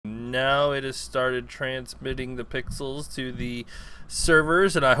and now it has started transmitting the pixels to the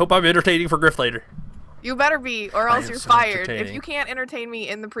servers, and I hope I'm entertaining for Grif later. You better be, or else you're fired. If you can't entertain me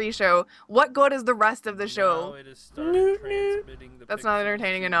in the pre-show, what good is the rest of the show? Now it has started transmitting the That's not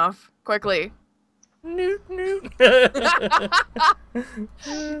entertaining enough. Quickly.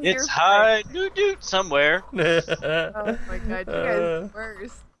 It's high somewhere. Oh my god, you guys are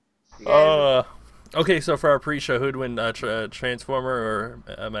worse. Okay, so for our pre-show, who'd win, Transformer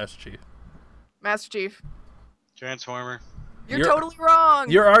or Master Chief? Master Chief. Transformer. You're totally wrong.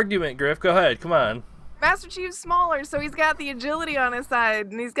 Your argument, Grif. Go ahead. Come on. Master Chief's smaller, so he's got the agility on his side,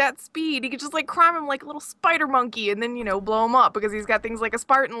 and he's got speed. He could just, like, crime him like a little spider monkey and then, you know, blow him up because he's got things like a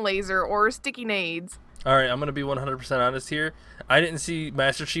Spartan laser or sticky nades. Alright, I'm gonna be 100% honest here. I didn't see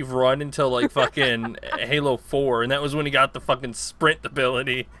Master Chief run until, like, fucking Halo 4, and that was when he got the fucking sprint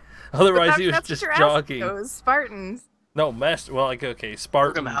ability. Otherwise, he was just jogging. Those Spartans. No, well, like, okay,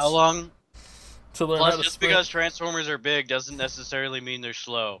 Spartans. How long? To learn Plus, how to just sprint. because Transformers are big doesn't necessarily mean they're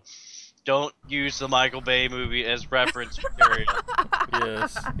slow. Don't use the Michael Bay movie as reference material.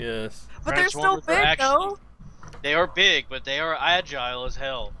 Yes. But they're still big, though. They are big, but they are agile as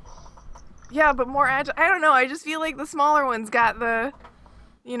hell. Yeah, but more agile. I don't know. I just feel like the smaller ones got the,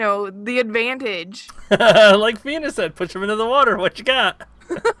 you know, the advantage. Like Phoenix said, push them into the water. What you got?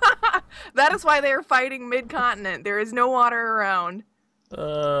 That is why they are fighting mid-continent. There is no water around.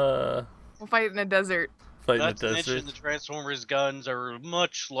 We'll fight in a desert. Not to mention the Transformers guns are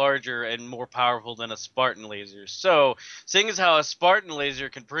much larger and more powerful than a Spartan laser. So, seeing as how a Spartan laser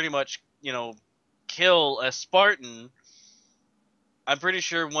can pretty much, you know, kill a Spartan, I'm pretty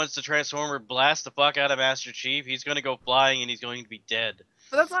sure once the Transformer blasts the fuck out of Master Chief, he's going to go flying and he's going to be dead.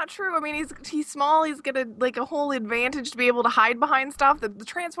 But that's not true. I mean, he's small. He's got like a whole advantage to be able to hide behind stuff that the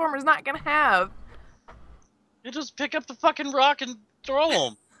Transformer's not going to have. You just pick up the fucking rock and throw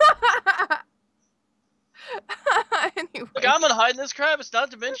him. Anyway. Look, I'm gonna hide in this crap. It's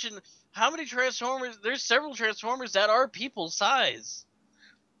not to mention how many Transformers. There's several Transformers that are people size.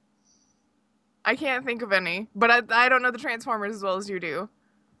 I can't think of any, but I don't know the Transformers as well as you do.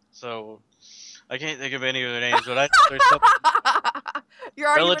 So, I can't think of any of their names, but I know there's some. Your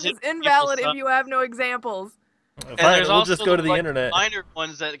argument is invalid if you have no examples. And there's we'll also just go to the internet. Minor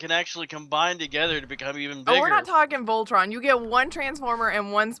ones that can actually combine together to become even bigger. Oh, we're not talking Voltron. You get one Transformer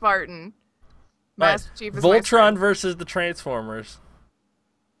and one Spartan. Master Chief is Voltron versus the Transformers.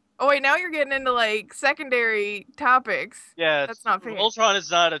 Oh wait, now you're getting into like secondary topics. Yeah, that's not fair. Voltron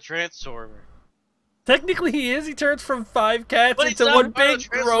is not a Transformer. Technically, he is. He turns from 5 cats but into one big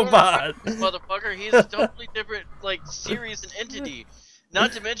robot. Motherfucker, he's a totally different like series and entity.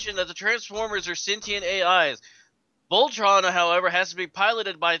 Not to mention that the Transformers are sentient AIs. Voltron, however, has to be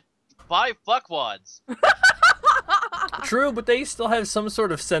piloted by 5 fuckwads. True, but they still have some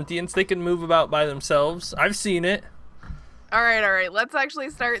sort of sentience. They can move about by themselves. I've seen it. All right. Let's actually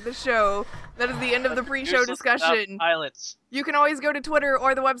start the show. That is the end of the pre-show discussion. Pilots. You can always go to Twitter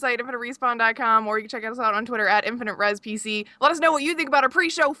or the website, infiniterespawn.com, or you can check us out on Twitter at InfiniteResPC. Let us know what you think about our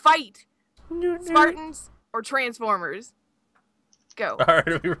pre-show fight. Spartans or Transformers? Go. All right,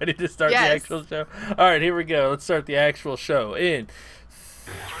 are we ready to start the actual show? All right, here we go. Let's start the actual show in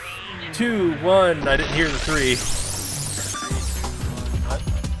 2, 1. I didn't hear the 3.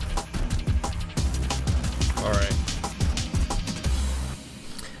 Alright.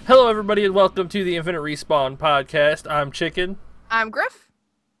 Hello everybody and welcome to the Infinite Respawn podcast. I'm Chicken. I'm Grif.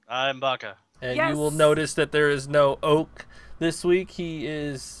 I'm Baka. And you will notice that there is no Oak this week. He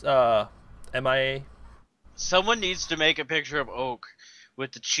is MIA. Someone needs to make a picture of Oak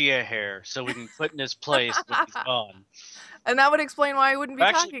with the chia hair so we can put in his place when he's gone. And that would explain why I wouldn't be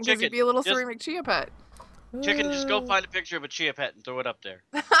talking, because he'd be a little ceramic chia pet. Chicken, just go find a picture of a chia pet and throw it up there.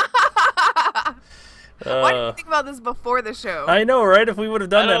 Why didn't you think about this before the show? I know, right? If we would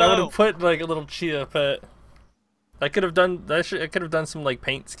have done that, I would have put like a little chia pet. I could have done. I could have done some like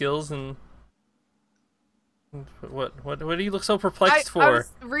paint skills and. What do you look so perplexed for? I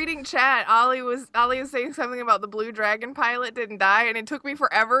was reading chat. Ollie was saying something about the Blue Dragon pilot didn't die, and it took me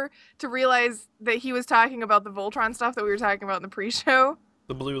forever to realize that he was talking about the Voltron stuff that we were talking about in the pre-show.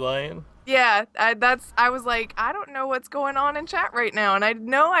 The Blue Lion. Yeah, I was like, I don't know what's going on in chat right now, and I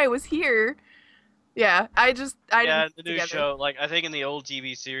know I was here. Yeah, I didn't the new show, like I think in the old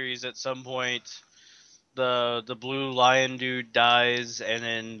TV series at some point the Blue Lion dude dies and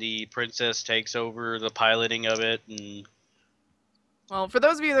then the princess takes over the piloting of it. And well, for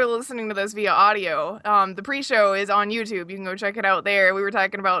those of you that are listening to this via audio, the pre-show is on YouTube. You can go check it out there. We were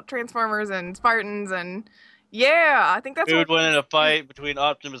talking about Transformers and Spartans, and yeah, I think that's dude went in a fight between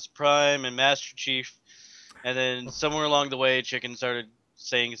Optimus Prime and Master Chief, and then somewhere along the way Chicken started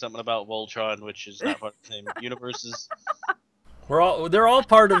saying something about Voltron, which is not part of the same universes. They're all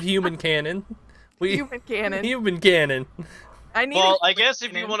part of human canon. Human canon. Human canon. I guess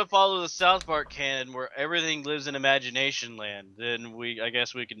if you want to follow the South Park canon, where everything lives in imagination land, then I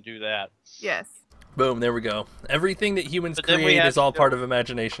guess we can do that. Yes. Boom, there we go. Everything that humans create is all part of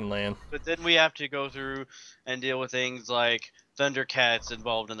imagination land. But then we have to go through and deal with things like Thundercats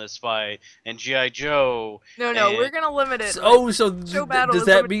involved in this fight, and G.I. Joe. No, we're going to limit it. So show battle does is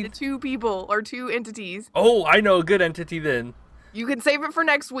that limited mean to 2 people or 2 entities? Oh, I know a good entity then. You can save it for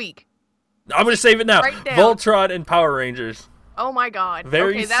next week. I'm going to save it now. Voltron and Power Rangers. Oh my god.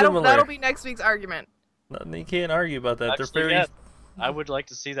 Very similar. That'll be next week's argument. You can't argue about that. Actually, they're very... yeah, I would like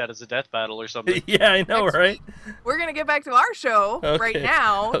to see that as a death battle or something. Yeah, I know, right? We're going to get back to our show right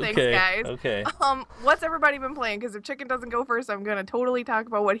now. Thanks, guys. Okay. What's everybody been playing? Because if Chicken doesn't go first, I'm going to totally talk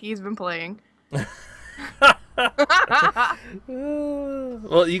about what he's been playing.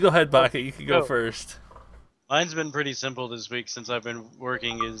 Well, you go ahead, Baka. You can go first. Mine's been pretty simple this week since I've been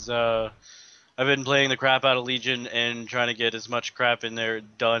working. I've been playing the crap out of Legion and trying to get as much crap in there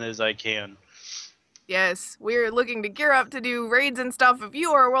done as I can. Yes, we're looking to gear up to do raids and stuff. If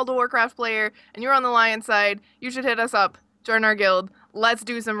you are a World of Warcraft player and you're on the Lion side, you should hit us up. Join our guild. Let's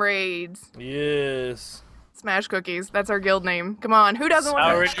do some raids. Yes. Smash Cookies. That's our guild name. Come on, who doesn't want to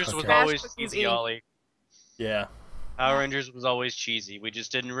Power Rangers was always cheesy, Ollie. Yeah. Power Rangers was always cheesy. We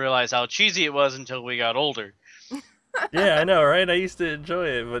just didn't realize how cheesy it was until we got older. Yeah, I know, right? I used to enjoy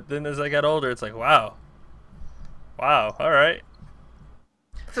it, but then as I got older, it's like, wow. Wow, all right.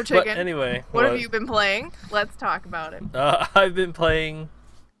 So, Chicken, but anyway, what have you been playing? Let's talk about it. I've been playing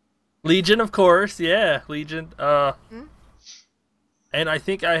Legion, of course. Yeah, Legion. And I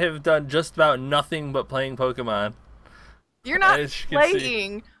think I have done just about nothing but playing Pokemon. You're not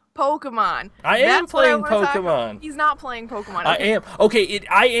playing Pokemon. I am playing Pokemon. He's not playing Pokemon. Okay. I am. Okay,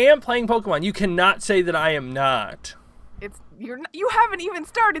 I am playing Pokemon. You cannot say that I am not. You haven't even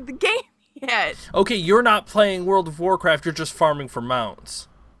started the game yet. Okay, you're not playing World of Warcraft. You're just farming for mounts.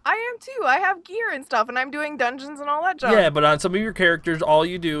 I am too. I have gear and stuff, and I'm doing dungeons and all that junk. Yeah, but on some of your characters, all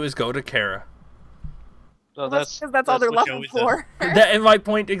you do is go to Kara. So that's because that's all they're level for. That is my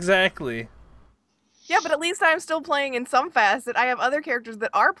point exactly. Yeah, but at least I'm still playing in some facet. I have other characters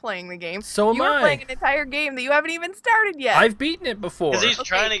that are playing the game. So am I. You're playing an entire game that you haven't even started yet. I've beaten it before. Because he's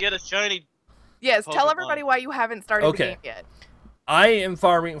trying to get a shiny. Yes, Pokemon. Tell everybody why you haven't started the game yet. I am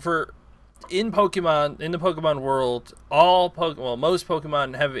farming for in the Pokemon world. Most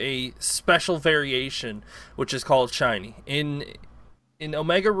Pokemon have a special variation, which is called shiny. In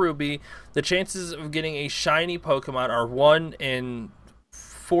Omega Ruby, the chances of getting a shiny Pokemon are 1 in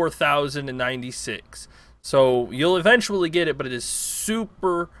 4,096. So you'll eventually get it, but it is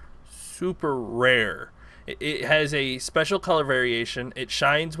super, super rare. It has a special color variation. It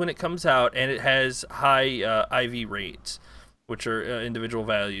shines when it comes out, and it has high IV rates, which are individual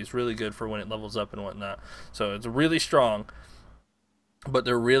values, really good for when it levels up and whatnot. So it's really strong, but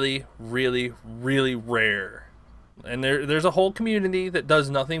they're really, really, really rare. And there's a whole community that does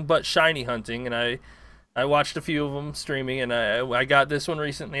nothing but shiny hunting, and I watched a few of them streaming, and I got this one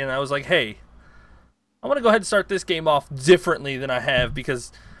recently, and I was like, hey, I want to go ahead and start this game off differently than I have,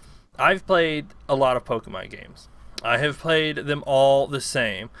 because I've played a lot of Pokemon games. I have played them all the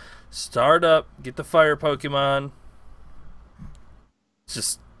same. Start up, get the fire Pokemon,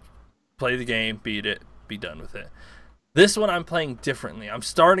 just play the game, beat it, be done with it. This one I'm playing differently. I want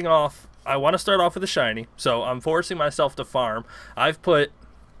to start off with a shiny, so I'm forcing myself to farm. I've put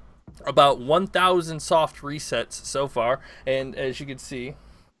about 1,000 soft resets so far, and as you can see,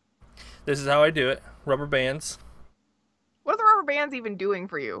 this is how I do it. Rubber bands. What are the rubber bands even doing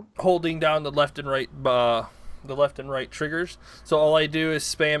for you? Holding down the left and right triggers. So all I do is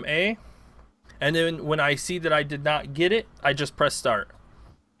spam A, and then when I see that I did not get it, I just press start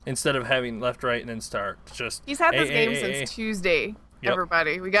instead of having left, right, and then start. He's had this game since Tuesday. Yep.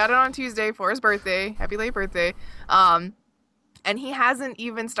 Everybody, we got it on Tuesday for his birthday. Happy late birthday. And he hasn't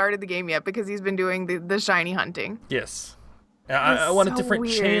even started the game yet because he's been doing the shiny hunting. Yes. I want a different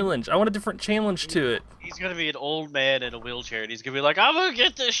challenge. I want a different challenge to it. He's gonna be an old man in a wheelchair, and he's gonna be like, "I'm gonna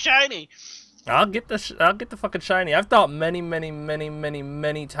get this shiny." I'll get the fucking shiny. I've thought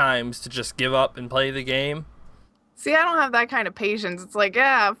many times to just give up and play the game. See, I don't have that kind of patience. It's like,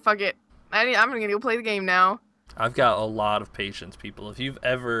 yeah, fuck it. I'm gonna go play the game now. I've got a lot of patience, people. If you've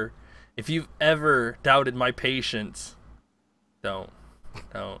ever doubted my patience, don't.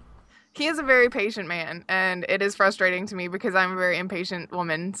 He is a very patient man, and it is frustrating to me because I'm a very impatient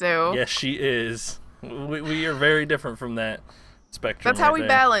woman, so... Yes, she is. We are very different from that spectrum. That's how we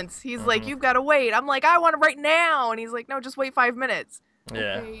balance. He's like, you've got to wait. I'm like, I want it right now. And he's like, no, just wait 5 minutes.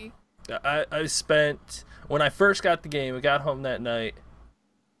 Yeah. Okay. I spent, when I first got the game, we got home that night.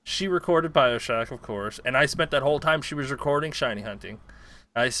 She recorded Bioshock, of course, and I spent that whole time she was recording shiny hunting.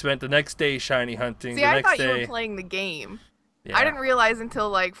 I spent the next day shiny hunting. See, the I next thought day, you were playing the game. yeah. I didn't realize until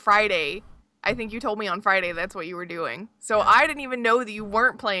like Friday. I think you told me on Friday that's what you were doing. So Yeah. I didn't even know that you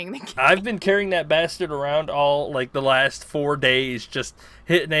weren't playing the game. I've been carrying that bastard around all like the last 4 days, just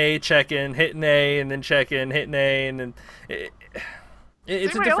hitting A, checking, hitting A, and then checking, hitting A, and then it's a anybody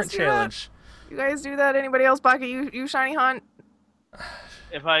different else do that? challenge. You guys do that? Anybody else, Baka? You shiny hunt?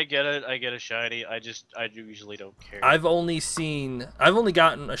 If I get it, I get a shiny. I usually don't care. I've only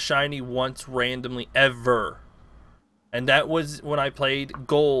gotten a shiny once randomly ever, and that was when I played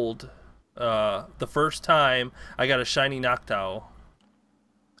Gold. The first time I got a shiny Noctowl.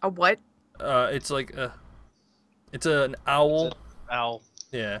 A what? It's like it's an owl. It's an owl.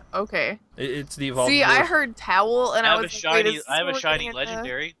 Yeah. Okay. It's the evolved. See, I heard towel, and I was I like, wait, is have a this shiny working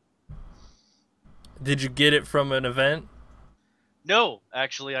legendary. Did you get it from an event? No,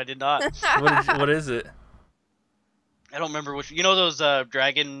 actually, I did not. What is it? I don't remember which. You know those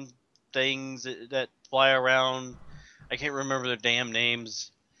dragon things that fly around? I can't remember their damn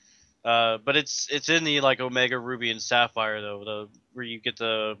names. But it's in the like Omega Ruby and Sapphire though, where you get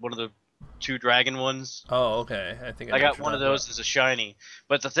one of the 2 dragon ones. Oh, okay. I think I got one of those as a shiny.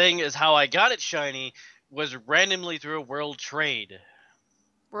 But the thing is, how I got it shiny was randomly through a world trade.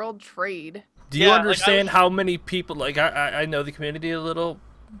 World trade. Do you understand how many people, like, I know the community a little,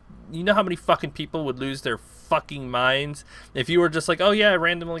 you know how many fucking people would lose their fucking minds if you were just like, oh yeah, I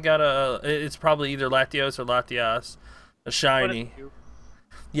randomly got it's probably either Latios or Latias, a shiny.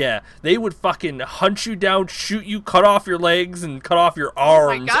 Yeah, they would fucking hunt you down, shoot you, cut off your legs, and cut off your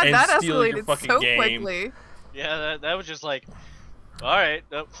arms, Oh my God, and that steal your escalated fucking so game. quickly. Yeah, that was just like, all right.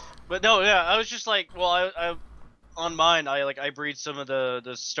 But no, yeah, I was just like, well, I on mine, I breed some of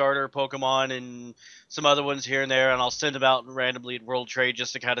the starter Pokemon and some other ones here and there, and I'll send them out randomly at World Trade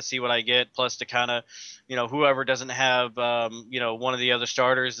just to kind of see what I get. Plus to kind of, whoever doesn't have, one of the other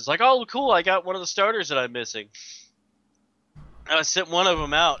starters, it's like, oh, cool, I got one of the starters that I'm missing. I sent one of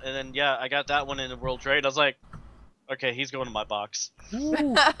them out, and then I got that one in the World Trade. I was like, okay, he's going to my box.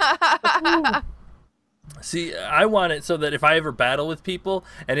 Ooh. See, I want it so that if I ever battle with people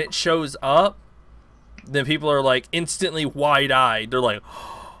and it shows up, then people are like instantly wide-eyed. They're like,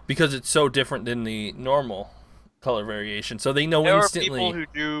 because it's so different than the normal color variation, so they know instantly. There are people who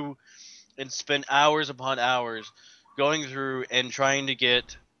do and spend hours upon hours going through and trying to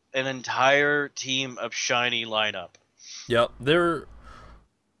get an entire team of shiny lineup. Yep,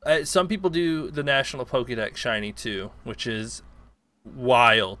 some people do the National Pokédex shiny too, which is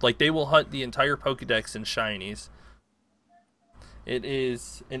wild. Like, they will hunt the entire Pokédex in shinies. It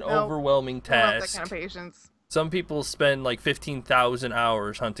is an overwhelming task. I don't have that kind of patience. Some people spend like 15,000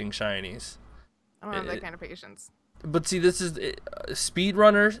 hours hunting shinies. I don't have that kind of patience. But see, this is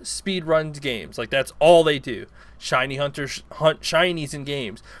speedrunners speedruns games. Like, that's all they do. Shiny hunters hunt shinies in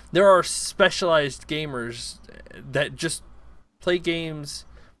games. There are specialized gamers that just play games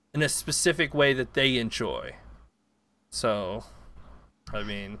in a specific way that they enjoy. So, I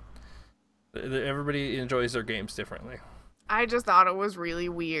mean, everybody enjoys their games differently. I just thought it was really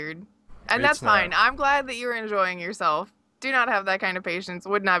weird. And that's fine. I'm glad that you're enjoying yourself. Do not have that kind of patience.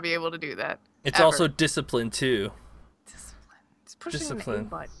 Would not be able to do that. It's ever. also discipline, too. Discipline. It's pushing Discipline.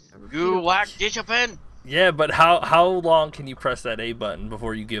 the A button. You whack discipline. Yeah, but how long can you press that A button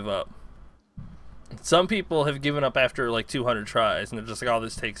before you give up? Some people have given up after like 200 tries, and they're just like, oh,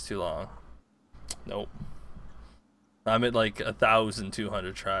 this takes too long. Nope. I'm at like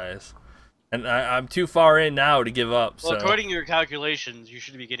 1,200 tries. And I'm too far in now to give up. Well, so. according to your calculations, you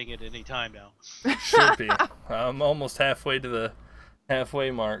should be getting it any time now. Should be. I'm almost halfway to the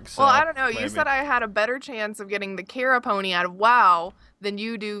halfway mark. So well, I don't know. maybe. You said I had a better chance of getting the Kara pony out of WoW than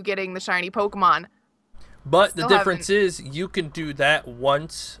you do getting the shiny Pokemon. But the difference is you can do that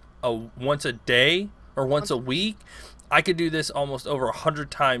once a day or once a week. I could do this almost over 100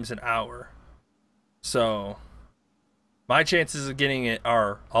 times an hour. So my chances of getting it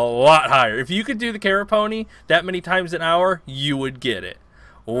are a lot higher. If you could do the Carapony that many times an hour, you would get it.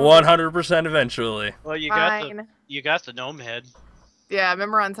 100% eventually. Well, you got the gnome head. Yeah,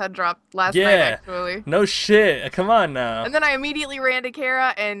 Memoron's head dropped last night, actually. No shit. Come on now. And then I immediately ran to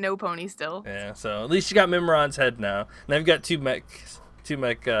Kara, and no pony still. Yeah, so at least you got Memoron's head now. Now you've got two mech.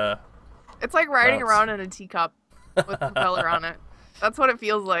 It's like riding around in a teacup with a propeller on it. That's what it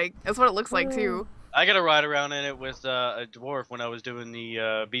feels like. That's what it looks like, too. I got to ride around in it with a dwarf when I was doing the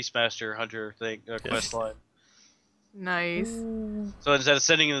Beastmaster Hunter thing, quest line. Nice. So instead of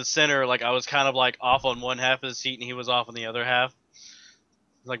sitting in the center, like I was kind of like off on one half of the seat and he was off on the other half.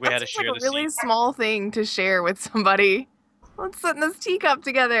 Like we had to share like a the really seat. small thing to share with somebody. Let's sit in this teacup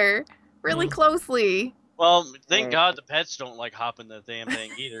together really closely. Well, thank God the pets don't like hop in the damn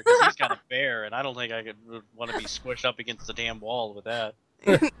thing either, because he's got a bear, and I don't think I would want to be squished up against the damn wall with that.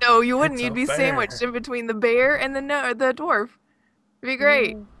 No, you wouldn't. It's You'd a be bear. sandwiched in between the bear and the dwarf. It'd be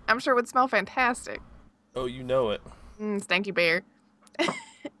great. I'm sure it would smell fantastic. Oh, you know it. Stanky bear. Bear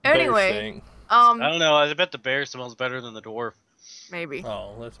Anyway, stink. I don't know. I bet the bear smells better than the dwarf. maybe.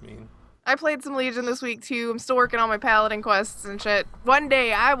 Oh, that's mean. I played some Legion this week too. I'm still working on my paladin quests and shit. One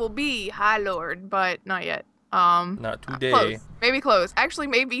day I will be High Lord, but not yet. Not today. Close. Maybe close. Actually,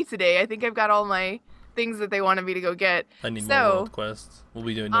 maybe today. I think I've got all my things that they wanted me to go get. I need more world quests. We'll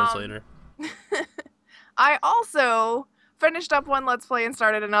be doing those later. I also finished up one Let's Play and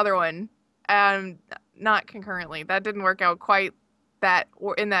started another one. Not concurrently. That didn't work out quite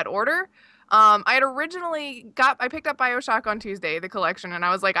in that order. I had originally I picked up Bioshock on Tuesday, the collection, and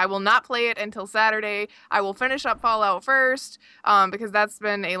I was like, I will not play it until Saturday. I will finish up Fallout first, because that's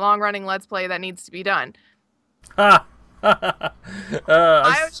been a long-running Let's Play that needs to be done.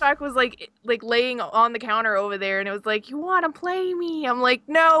 Bioshock was like laying on the counter over there, and it was like, you want to play me? I'm like,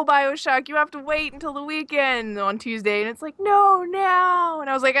 no, Bioshock, you have to wait until the weekend on Tuesday. And it's like, no, now. And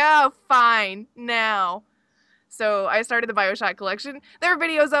I was like, oh, fine, now. So I started the Bioshock collection. There are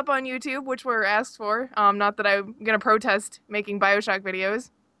videos up on YouTube, which were asked for. Not that I'm going to protest making Bioshock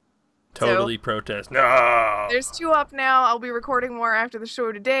videos. Totally protest. No! There's 2 up now. I'll be recording more after the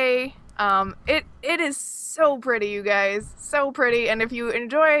show today. It is so pretty, you guys. So pretty. And if you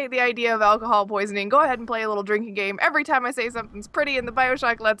enjoy the idea of alcohol poisoning, go ahead and play a little drinking game. Every time I say something's pretty in the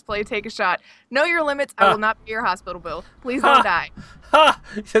Bioshock Let's Play, take a shot. Know your limits. I will not pay your hospital bill. Please don't die. Ha!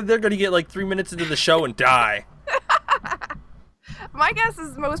 They're going to get like 3 minutes into the show and die. My guess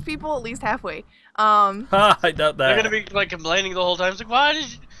is most people at least halfway. I doubt that. They're gonna be like complaining the whole time. It's like,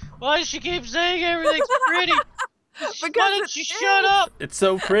 why does she keep saying everything's pretty? Why don't she shut up? It's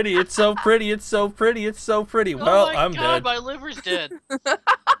so pretty. It's so pretty. It's so pretty. It's so pretty. Well, oh my I'm God, dead. my liver's dead.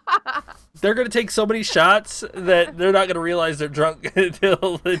 They're gonna take so many shots that they're not gonna realize they're drunk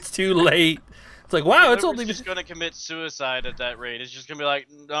until it's too late. It's like, wow, it's only just gonna commit suicide at that rate. It's just gonna be like,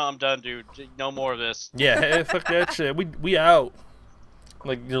 no, I'm done, dude. No more of this. Yeah, hey, fuck that shit. We out.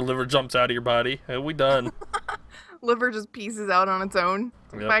 Like your liver jumps out of your body. Hey, we done. Liver just pieces out on its own.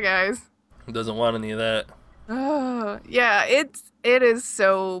 Yep. Bye, guys. Doesn't want any of that. Yeah, it is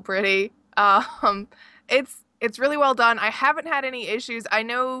so pretty. It's really well done. I haven't had any issues. I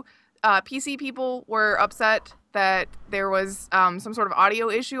know PC people were upset that there was some sort of audio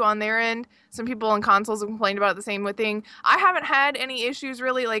issue on their end. Some people on consoles have complained about the same thing. I haven't had any issues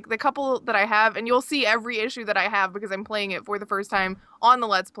really. Like the couple that I have, and you'll see every issue that I have because I'm playing it for the first time on the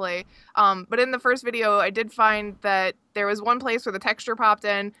Let's Play. But in the first video, I did find that there was one place where the texture popped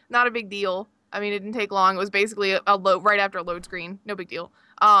in. Not a big deal. I mean, it didn't take long. It was basically a load right after a load screen. No big deal.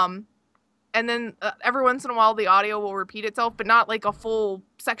 And then every once in a while, the audio will repeat itself, but not like a full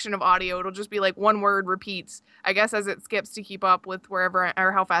section of audio. It'll just be like one word repeats, I guess, as it skips to keep up with wherever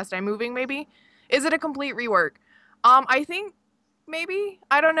or how fast I'm moving, maybe. Is it a complete rework? I think maybe.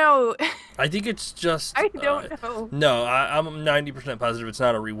 I don't know. I think it's just... I don't know. No, I'm 90% positive it's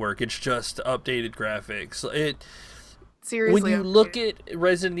not a rework. It's just updated graphics. Seriously, when you look at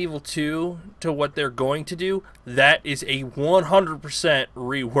Resident Evil 2 to what they're going to do, that is a 100%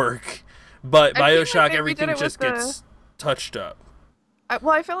 rework. But Bioshock, like everything just gets touched up.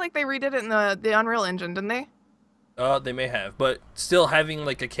 Well, I feel like they redid it in the Unreal Engine, didn't they? They may have, but still having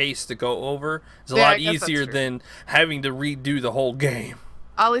like a case to go over is a lot easier than having to redo the whole game.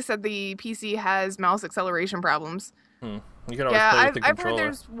 Ollie said the PC has mouse acceleration problems. You can always play with the I've controller. heard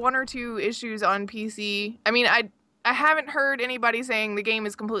there's 1 or 2 issues on PC. I mean, I haven't heard anybody saying the game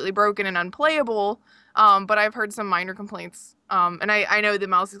is completely broken and unplayable, but I've heard some minor complaints. And I know the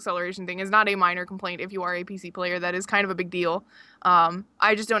mouse acceleration thing is not a minor complaint if you are a PC player. That is kind of a big deal.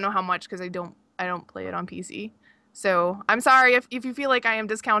 I just don't know how much because I don't play it on PC. So I'm sorry if you feel like I am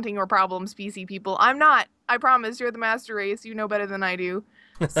discounting your problems, PC people. I'm not. I promise. You're the master race. You know better than I do.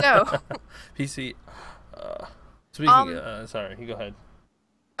 So PC. Speaking. Sorry. You go ahead.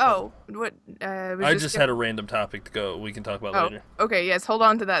 Oh, what? I just had a random topic to go. We can talk about later. Okay. Yes. Hold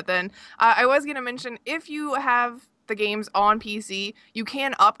on to that then. I was gonna mention if you have the games on PC, you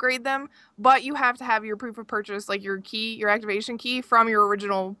can upgrade them, but you have to have your proof of purchase, like your key, your activation key, from your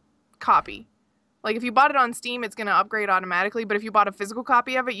original copy. Like if you bought it on Steam, it's gonna upgrade automatically, but if you bought a physical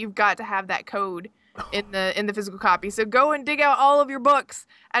copy of it, you've got to have that code in the physical copy. So go and dig out all of your books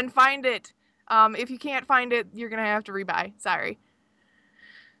and find it. If you can't find it, you're gonna have to rebuy. Sorry.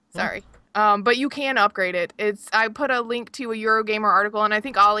 But you can upgrade it. I put a link to a Eurogamer article, and I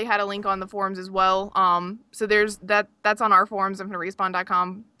think Ollie had a link on the forums as well. So there's that's on our forums,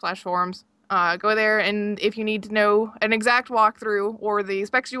 infiniterespawn.com/forums. Go there, and if you need to know an exact walkthrough or the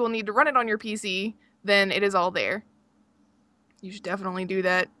specs you will need to run it on your PC, then it is all there. You should definitely do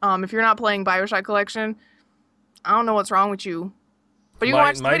that. If you're not playing Bioshock Collection, I don't know what's wrong with you, but you can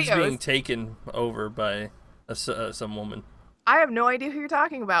watch the mine's videos. being taken over by some woman. I have no idea who you're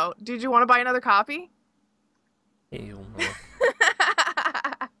talking about. Did you want to buy another copy? Hell no.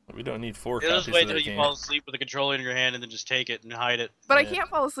 We don't need 4 Just copies wait of till that you game. fall asleep with the controller in your hand and then just take it and hide it. But I can't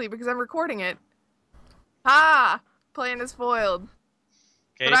fall asleep because I'm recording it. Ha! Plan is foiled.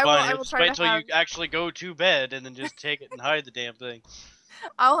 Okay, But fine. I will Just try wait to till have... you actually go to bed and then just take it and hide the damn thing.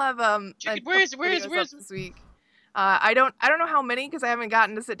 I'll have Where is it? this week. I don't know how many because I haven't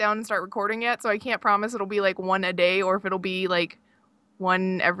gotten to sit down and start recording yet, so I can't promise it'll be like one a day or if it'll be like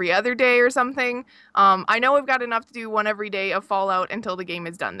one every other day or something. I know I've got enough to do one every day of Fallout until the game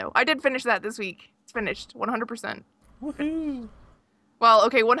is done, though. I did finish that this week. It's finished, 100%. Woohoo! Well,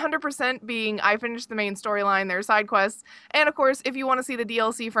 okay, 100% being I finished the main storyline, there are side quests, and of course, if you want to see the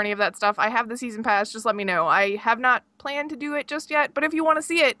DLC for any of that stuff, I have the season pass, just let me know. I have not planned to do it just yet, but if you want to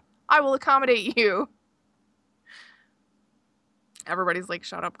see it, I will accommodate you. Everybody's like,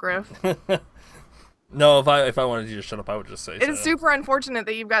 shut up, Grif. No, if I wanted you to shut up, I would just say It is super unfortunate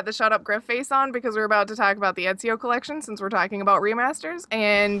that you've got the shut up Grif face on because we're about to talk about the Ezio Collection since we're talking about remasters,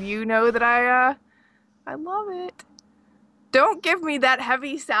 and you know that I love it. Don't give me that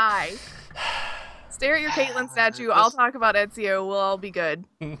heavy sigh. Stare at your Caitlyn statue. I'll talk about Ezio. We'll all be good.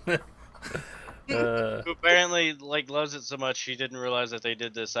 Who apparently loves it so much she didn't realize that they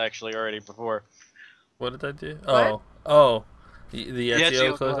did this actually already before. What did I do? What? Oh, the Ezio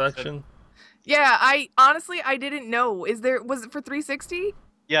Ezio Collection. Yeah, I honestly didn't know. Was it for 360?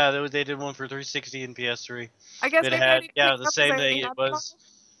 Yeah, they did one for 360 and PS3. I guess It maybe I had didn't pick it the up same 'cause I thing.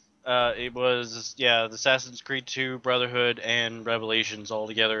 only It was the Assassin's Creed 2, Brotherhood, and Revelations all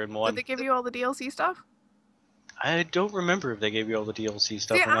together in Did one. they give you all the DLC stuff? I don't remember if they gave you all the DLC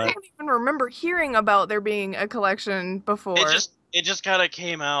stuff See, or I not. don't even remember hearing about there being a collection before. It just kind of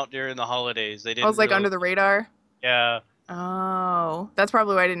came out during the holidays. They didn't. I was like really, under the radar. Yeah. Oh, that's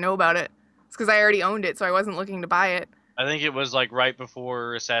probably why I didn't know about it. It's because I already owned it, so I wasn't looking to buy it. I think it was like right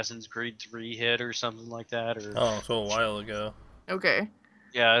before Assassin's Creed 3 hit or something like that. Oh, so a while ago. Okay.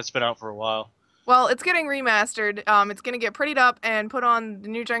 Yeah, it's been out for a while. Well, it's getting remastered. It's gonna get prettied up and put on the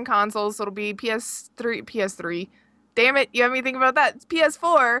new gen consoles. So it'll be PS3. Damn it, you have me thinking about that. It's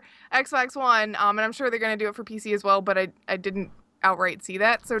PS4, Xbox One, and I'm sure they're gonna do it for PC as well. But I didn't outright see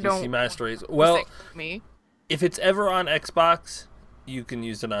that, so PC don't. Master Race. Well, me. If it's ever on Xbox, you can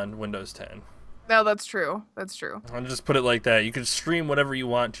use it on Windows 10. No, that's true. That's true. I'll just put it like that. You can stream whatever you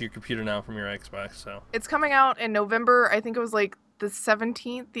want to your computer now from your Xbox. So It's coming out in November. I think it was like the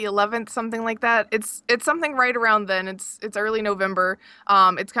 17th, the 11th, something like that. It's something right around then. It's early November.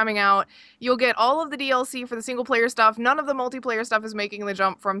 It's coming out. You'll get all of the DLC for the single player stuff. None of the multiplayer stuff is making the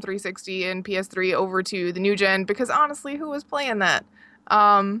jump from 360 and PS3 over to the new gen because honestly, who was playing that?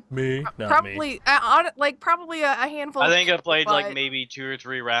 me, not probably me. Probably a handful. I think of I people, played like but maybe 2 or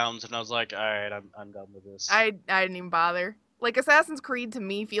 3 rounds, and I was like, all right, I'm done with this. I didn't even bother. Like, Assassin's Creed to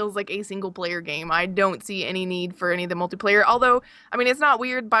me feels like a single-player game. I don't see any need for any of the multiplayer. Although, I mean, it's not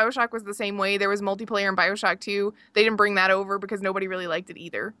weird. Bioshock was the same way. There was multiplayer in Bioshock 2. They didn't bring that over because nobody really liked it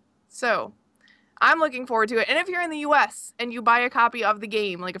either. So, I'm looking forward to it. And if you're in the US and you buy a copy of the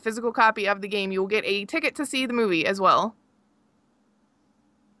game, like a physical copy of the game, you will get a ticket to see the movie as well.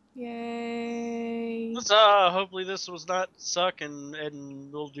 Yay. Let's, hopefully this was not suck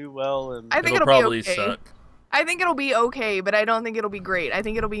and will do well. And I think it'll it'll probably be okay. suck. I think it'll be okay, but I don't think it'll be great. I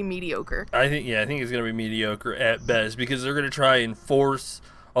think it'll be mediocre. I think it's gonna be mediocre at best because they're gonna try and force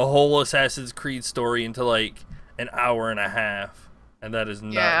a whole Assassin's Creed story into like an hour and a half, and that is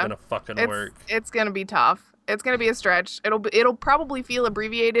not gonna fucking work. It's gonna be tough. It's gonna be a stretch. It'll probably feel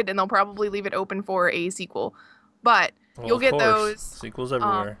abbreviated, and they'll probably leave it open for a sequel. But you'll get those sequels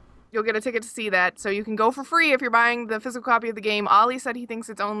everywhere. You'll get a ticket to see that, so you can go for free if you're buying the physical copy of the game. Ollie said he thinks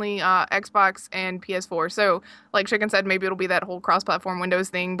it's only Xbox and PS4. So, like Chicken said, maybe it'll be that whole cross-platform Windows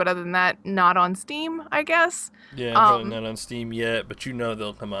thing, but other than that, not on Steam, I guess. Yeah, probably not on Steam yet, but you know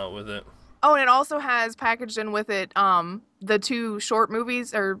they'll come out with it. Oh, and it also has packaged in with it the 2 short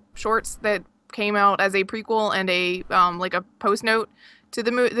movies or shorts that came out as a prequel and a like a post note to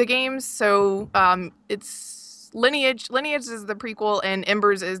the games. So it's Lineage is the prequel and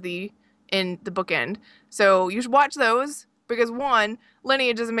Embers is the bookend. So you should watch those because 1,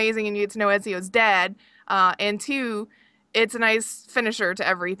 Lineage is amazing and you get to know Ezio's dad, and 2, it's a nice finisher to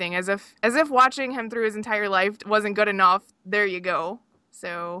everything, as if watching him through his entire life wasn't good enough. There you go.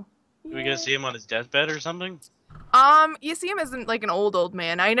 So Are we gonna see him on his deathbed or something? you see him as like an old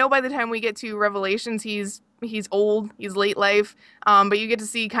man. I know by the time we get to Revelations, he's old, he's late life. But you get to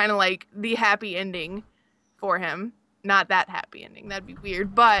see kind of like the happy ending for him. Not that happy ending. That'd be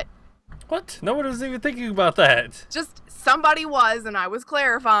weird, but what? No one was even thinking about that. just somebody was, and I was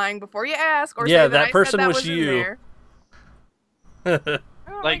clarifying before you ask or yeah, say that that person I said that was you. In there. I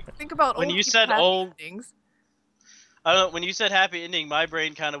don't Like, think about when old you people said happy old- endings. I don't know. When you said happy ending, my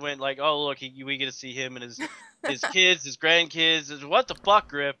brain kind of went like, "Oh, look, we get to see him and his kids, his grandkids. What the fuck,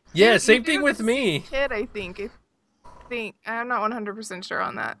 Grif?" Yeah, You same do thing with see me. Kid, I think. I'm not 100% sure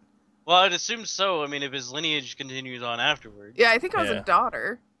on that. Well, I'd assume so. I mean, if his lineage continues on afterward. Yeah, I think it was Yeah. a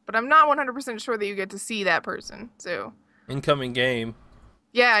daughter, but I'm not 100% sure that you get to see that person. So, Incoming game.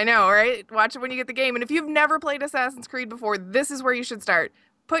 yeah, I know, right? Watch it when you get the game. And if you've never played Assassin's Creed before, this is where you should start.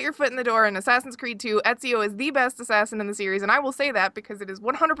 Put your foot in the door in Assassin's Creed 2. Ezio is the best assassin in the series, and I will say that because it is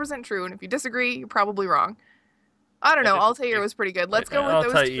 100% true. And if you disagree, you're probably wrong. I don't know. Altair was pretty good. Let's go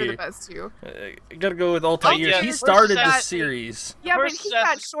with those two for the best two. I gotta go with Altair. yeah, He first started Assassin- this series. Yeah, but First he got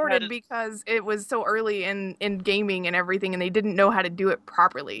Assassin's shorted Creed- because it was so early in gaming and everything, and they didn't know how to do it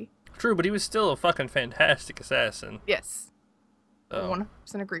properly. True, but he was still a fucking fantastic assassin. Yes. Oh.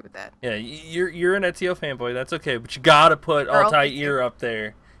 100% agree with that. Yeah, you're an Ezio fanboy. That's okay, but you gotta put Girl, thank Altair up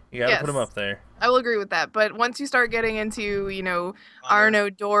there. You gotta put him Yes. up there. I will agree with that. But once you start getting into, Arno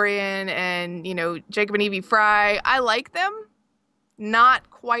Dorian and, Jacob and Evie Fry, I like them. Not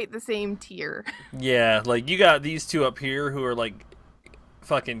quite the same tier. Yeah, like you got these two up here who are like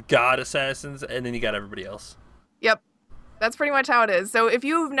fucking god assassins, and then you got everybody else. Yep. That's pretty much how it is. So if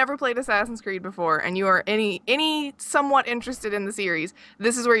you've never played Assassin's Creed before and you are any somewhat interested in the series,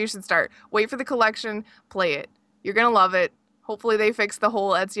 this is where you should start. Wait for the collection, play it. You're gonna love it. Hopefully they fix the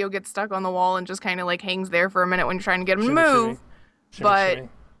whole Ezio gets stuck on the wall and just kind of like hangs there for a minute when you're trying to get him to move. But,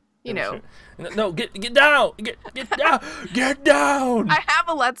 No, get down! Get down! Get down! I have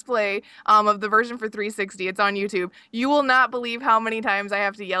a Let's Play of the version for 360. It's on YouTube. You will not believe how many times I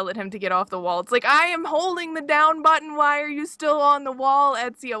have to yell at him to get off the wall. It's like, I am holding the down button. Why are you still on the wall,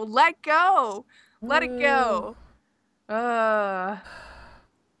 Ezio? Let go. Let it go.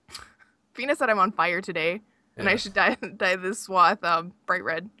 Fina said I'm on fire today, and I should dye this swath bright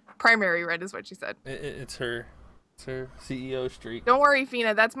red. Primary red is what she said. It's her CEO streak. Don't worry,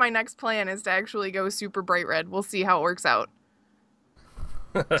 Fina. That's my next plan, is to actually go super bright red. We'll see how it works out.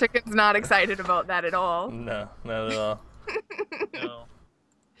 Chicken's not excited about that at all. No, not at all. No.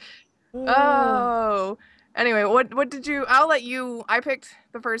 Oh. Anyway, what did you... I'll let you... I picked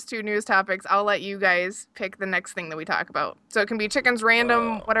the first two news topics. I'll let you guys pick the next thing that we talk about. So it can be Chicken's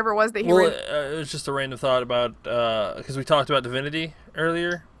random, whatever it was that he read. It was just a random thought about... Because we talked about Divinity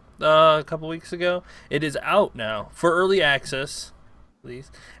earlier. A couple weeks ago. It is out now for early access, please,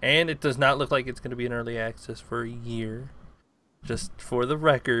 and it does not look like it's going to be in early access for a year. Just for the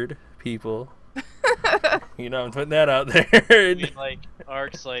record, people. I'm putting that out there. I mean, like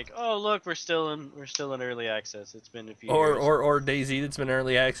Ark's like, oh look, we're still in early access. It's been a few years. Or DayZ that's been in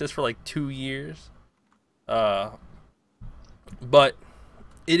early access for like 2 years. But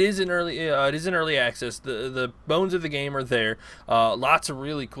it is in early access. The bones of the game are there. Lots of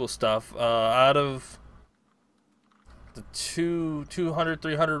really cool stuff. Out of the 200,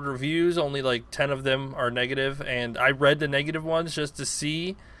 300 reviews, only like 10 of them are negative, and I read the negative ones just to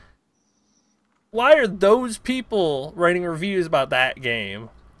see why are those people writing reviews about that game.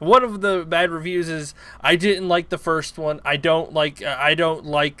 One of the bad reviews is, I didn't like the first one. I don't like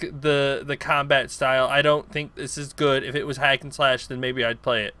the combat style. I don't think this is good. If it was hack and slash, then maybe I'd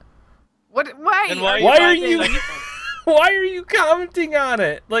play it. Why are you why are you commenting on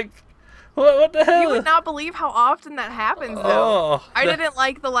it? Like, what the hell? You would not believe how often that happens, though. Oh, I didn't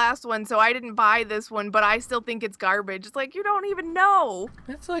like the last one, so I didn't buy this one, but I still think it's garbage. It's like, you don't even know.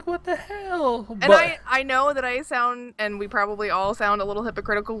 It's like, what the hell? And I know that I sound, and we probably all sound a little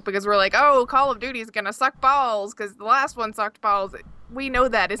hypocritical because we're like, oh, Call of Duty is gonna suck balls because the last one sucked balls. We know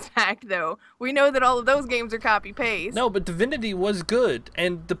that is fact, though. We know that all of those games are copy-paste. No, but Divinity was good,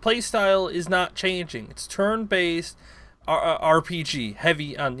 and the playstyle is not changing. It's turn-based RPG,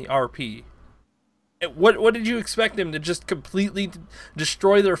 heavy on the RP. What did you expect them to just completely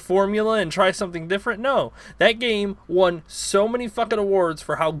destroy their formula and try something different? No. That game won so many fucking awards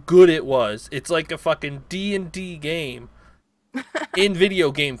for how good it was. It's like a fucking D&D game in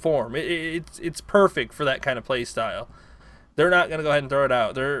video game form. It's perfect for that kind of play style. They're not going to go ahead and throw it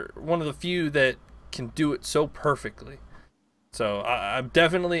out. They're one of the few that can do it so perfectly. So I'm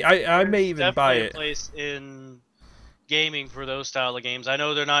definitely... I may even buy it. Place in gaming for those style of games. I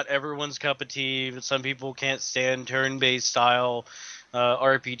know they're not everyone's cup of tea. But some people can't stand turn-based style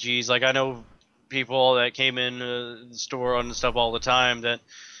RPGs. Like I know people that came in the store on stuff all the time that,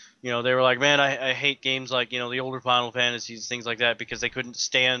 they were like, man, I hate games like, the older Final Fantasies, things like that, because they couldn't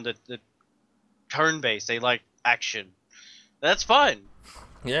stand the turn-based. They like action. That's fine.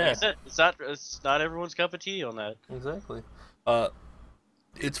 Yeah. Like I said, it's not everyone's cup of tea on that. Exactly.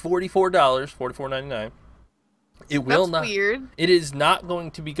 It's $44, $44.99. That's weird. It is not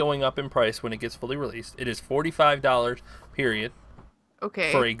going to be going up in price when it gets fully released. It is $45, period.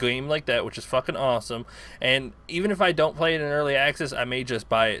 Okay. For a game like that, which is fucking awesome. And even if I don't play it in early access, I may just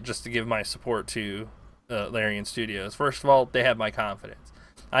buy it just to give my support to Larian Studios. First of all, they have my confidence.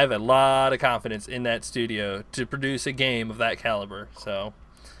 I have a lot of confidence in that studio to produce a game of that caliber. So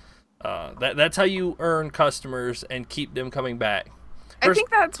that's how you earn customers and keep them coming back. I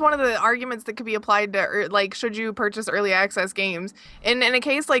think that's one of the arguments that could be applied to, like, should you purchase early access games? In a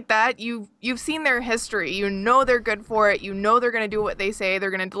case like that, you've seen their history. You know they're good for it. You know they're going to do what they say.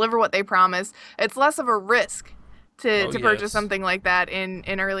 They're going to deliver what they promise. It's less of a risk to purchase something like that in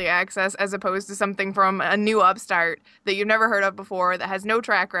early access as opposed to something from a new upstart that you've never heard of before that has no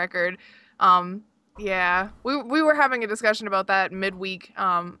track record. Yeah, we were having a discussion about that midweek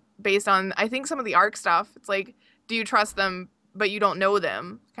based on, I think, some of the ARC stuff. It's like, do you trust them but you don't know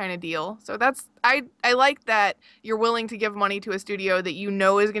them kind of deal. So that's, I like that you're willing to give money to a studio that you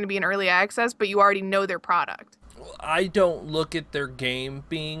know is going to be in early access, but you already know their product. I don't look at their game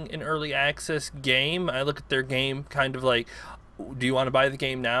being an early access game. I look at their game kind of like, do you want to buy the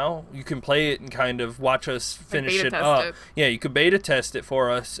game now? You can play it and kind of watch us finish it up. Yeah, you could beta test it for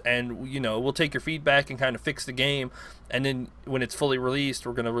us, and we'll take your feedback and kind of fix the game. And then when it's fully released,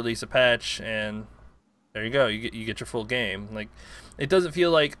 we're going to release a patch, and there you go. You get your full game. Like, it doesn't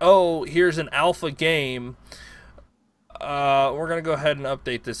feel like, oh, here's an alpha game. We're gonna go ahead and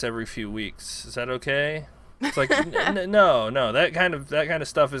update this every few weeks. Is that okay? It's like no. That kind of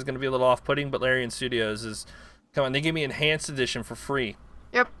stuff is gonna be a little off-putting. But Larian Studios is, come on, they gave me Enhanced Edition for free.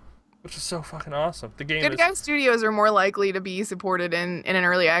 Yep. Which is so fucking awesome. The game. Good Guy Studios are more likely to be supported in an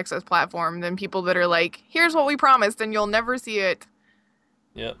early access platform than people that are like, here's what we promised and you'll never see it.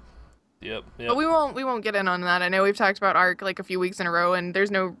 Yep. But we won't get in on that. I know we've talked about ARC like a few weeks in a row, and there's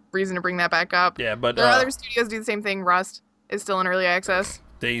no reason to bring that back up. Yeah, but there are other studios do the same thing. Rust is still in early access.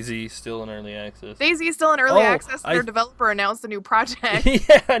 DayZ still in early access. DayZ is still in early access. Their developer announced a new project.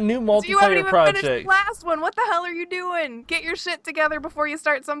 Yeah, new multiplayer project. So you haven't even finished the last one. What the hell are you doing? Get your shit together before you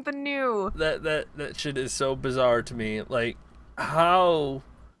start something new. That shit is so bizarre to me. Like, how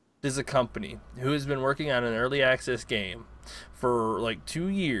does a company who has been working on an early access game for like 2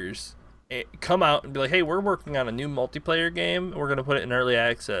 years come out and be like, hey, we're working on a new multiplayer game, we're going to put it in early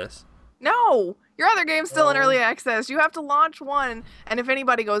access? No, your other game's still in early access. You have to launch one, and if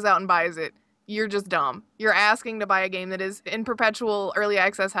anybody goes out and buys it, you're just dumb. You're asking to buy a game that is in perpetual early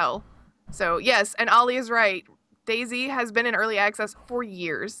access hell. So yes, and Ollie is right. DayZ has been in early access for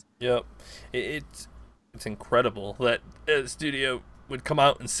years. Yep. It's incredible that a studio would come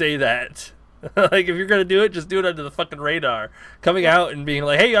out and say that. Like, if you're gonna do it, just do it under the fucking radar. Coming out and being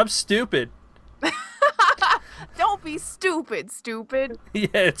like, hey, I'm stupid. Don't be stupid. Yeah,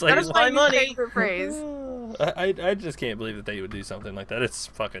 it's like, that is my favorite phrase. I just can't believe that they would do something like that. It's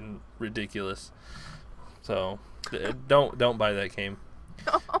fucking ridiculous. So don't buy that game.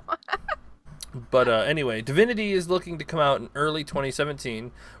 But anyway, Divinity is looking to come out in early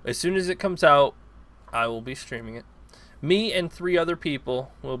 2017. As soon as it comes out, I will be streaming it. Me and 3 other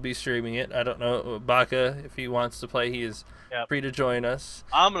people will be streaming it. I don't know, Baka, if he wants to play, he is free to join us.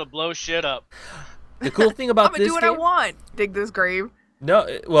 I'm going to blow shit up. The cool thing about this game... I'm going to do what I want. Dig this grave. No,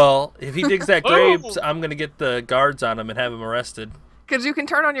 well, if he digs that grave, I'm going to get the guards on him and have him arrested. Because you can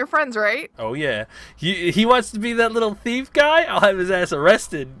turn on your friends, right? Oh, yeah. He wants to be that little thief guy? I'll have his ass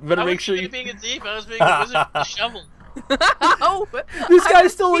arrested. Better make sure you... I was being a thief. I was being a wizard with a shovel. Oh, this guy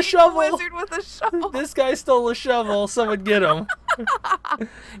stole a shovel. Wizard with a shovel. This guy stole a shovel. Someone get him.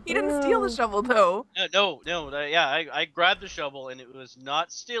 He didn't steal the shovel, though. No. I grabbed the shovel, and it was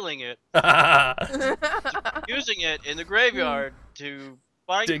not stealing it. Using it in the graveyard to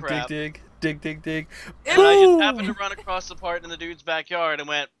find crap. Dig. And I just happened to run across the part in the dude's backyard and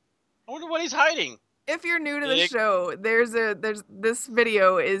went, I wonder what he's hiding. If you're new to the show, there's this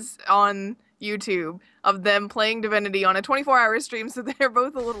video is on YouTube of them playing Divinity on a 24-hour stream, so they're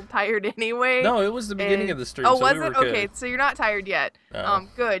both a little tired anyway. No, it was the beginning of the stream. Oh, so was we it? Were okay, good. So you're not tired yet. No.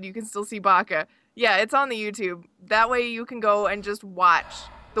 Good. You can still see Baka. Yeah, it's on the YouTube. That way you can go and just watch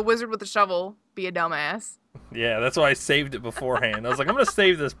the wizard with the shovel be a dumbass. Yeah, that's why I saved it beforehand. I was like, I'm gonna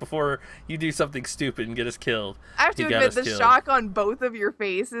save this before you do something stupid and get us killed. I have to admit, the shock on both of your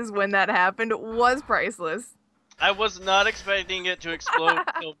faces when that happened was priceless. I was not expecting it to explode.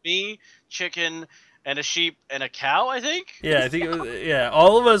 So me, chicken, and a sheep and a cow, I think. Yeah, I think it was, yeah.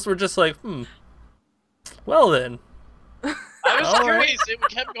 All of us were just like, well then. I was curious. It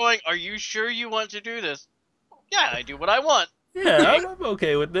kept going. Are you sure you want to do this? Yeah, I do what I want. Yeah, I'm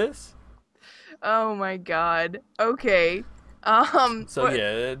okay with this. Oh my god. Okay. So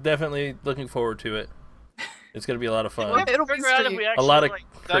yeah, definitely looking forward to it. It's gonna be a lot of fun. It'll be figure out if we actually a lot of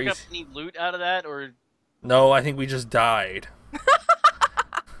dug up any loot out of that, or no, I think we just died.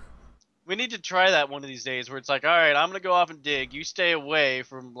 we need to try that one of these days, where it's like, all right, I'm gonna go off and dig. You stay away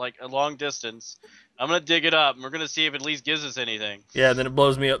from like a long distance. I'm gonna dig it up, and we're gonna see if it at least gives us anything. Yeah, then it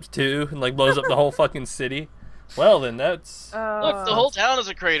blows me up too, and like blows up the whole fucking city. Well, then that's look, the whole town is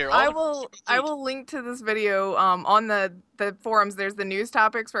a crater. I will link to this video on the forums. There's the news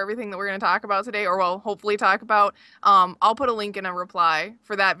topics for everything that we're going to talk about today, or well, hopefully talk about. I'll put a link in a reply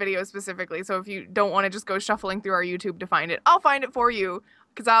for that video specifically. So if you don't want to just go shuffling through our YouTube to find it, I'll find it for you,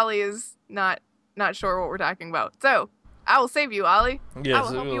 because Ollie is not sure what we're talking about. So I will save you, Ollie. Yes, I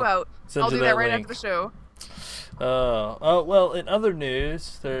will help you out. I'll do that right after the show. Well, in other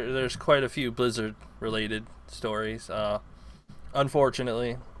news, there's quite a few Blizzard related stories.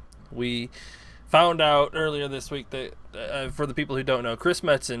 Unfortunately, we found out earlier this week that for the people who don't know, Chris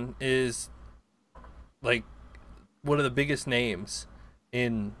Metzen is like one of the biggest names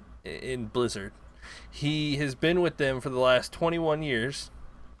in Blizzard. He has been with them for the last 21 years,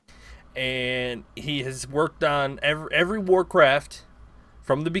 and he has worked on every Warcraft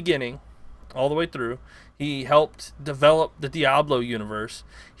from the beginning all the way through. He helped develop the Diablo universe.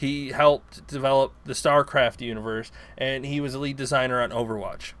 He helped develop the StarCraft universe, and he was a lead designer on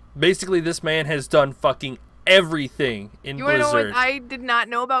Overwatch. Basically, this man has done fucking everything in Blizzard. You want to know what I did not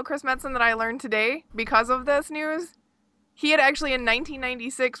know about Chris Metzen that I learned today because of this news? He had actually in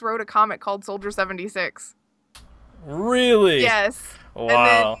 1996 wrote a comic called Soldier 76. Really? Yes.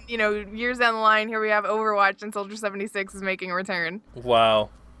 Wow. And then, years down the line, here we have Overwatch, and Soldier 76 is making a return. Wow.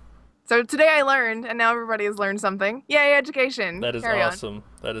 So today I learned, and now everybody has learned something. Yay, education. That is awesome.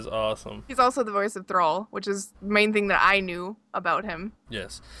 That is awesome. He's also the voice of Thrall, which is the main thing that I knew about him.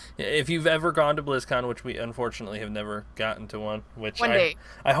 Yes. If you've ever gone to BlizzCon, which we unfortunately have never gotten to one, which one day.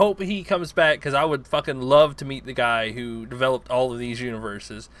 I hope he comes back, because I would fucking love to meet the guy who developed all of these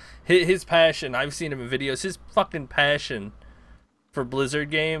universes. His passion, I've seen him in videos, his fucking passion for Blizzard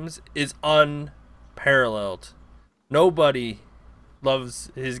games is unparalleled. Nobody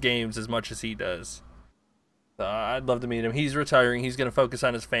loves his games as much as he does. So I'd love to meet him. He's retiring. He's going to focus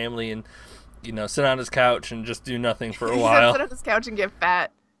on his family and, sit on his couch and just do nothing for a while. Sit on his couch and get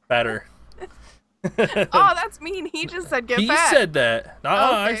fat. Fatter. Oh, that's mean. He just said get fat. He said that. Okay,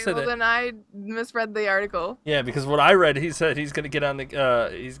 I said that. Then I misread the article. Yeah, because what I read, he said he's going to get on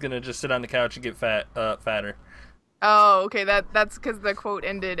the he's going to just sit on the couch and get fatter. Oh, okay. That's because the quote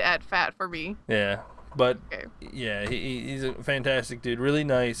ended at fat for me. Yeah. But okay. Yeah, he's a fantastic dude. Really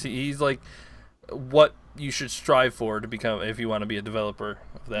nice. He's like what you should strive for to become if you want to be a developer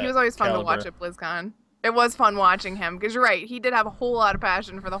of that. He was always fun caliber. to watch at BlizzCon. It was fun watching him because you're right. He did have a whole lot of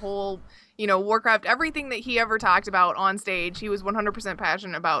passion for the whole, Warcraft. Everything that he ever talked about on stage, he was 100%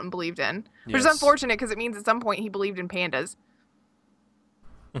 passionate about and believed in. Which is unfortunate because it means at some point he believed in pandas.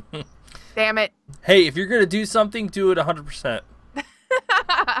 Damn it. Hey, if you're gonna do something, do it 100%.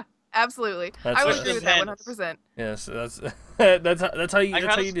 Absolutely. I would agree with that 100%. Yes, that's how you I'm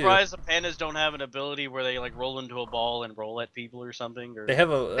kind of do. surprised the pandas don't have an ability where they like roll into a ball and roll at people or something. Or... They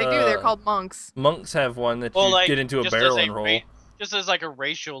have a. They do. They're called monks. Monks have one that you get into a barrel and roll. Just as like a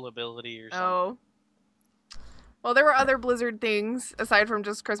racial ability or something. Oh. Well, there were other Blizzard things aside from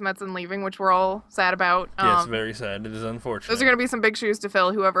just Chris Metzen leaving, which we're all sad about. Yes, very sad. It is unfortunate. Those are going to be some big shoes to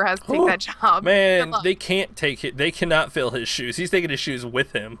fill. Whoever has to take that job. Man, they can't take it. They cannot fill his shoes. He's taking his shoes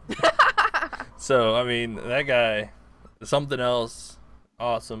with him. So I mean, that guy, something else.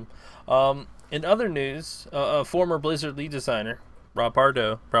 Awesome. In other news, a former Blizzard lead designer, Rob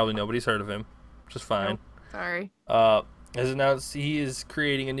Pardo, probably nobody's heard of him, which is fine. Nope, sorry. Has announced he is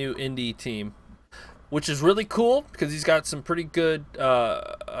creating a new indie team, which is really cool because he's got some pretty good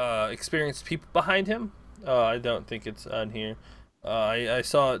experienced people behind him. I don't think it's on here. I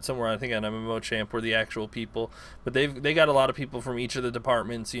saw it somewhere, I think on MMOChamp, where the actual people, but they got a lot of people from each of the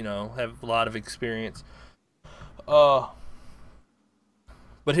departments, have a lot of experience. But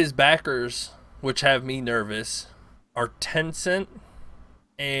his backers, which have me nervous, are Tencent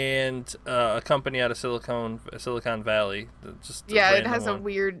and a company out of Silicon Valley. Just yeah, it has a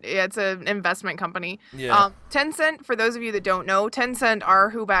weird. Yeah, it's an investment company. Yeah. Tencent, for those of you that don't know, Tencent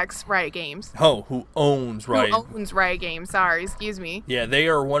are who backs Riot Games. Oh, who owns Riot? Who owns Riot Games? Sorry, excuse me. Yeah, they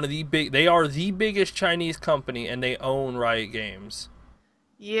are one of the big. They are the biggest Chinese company, and they own Riot Games.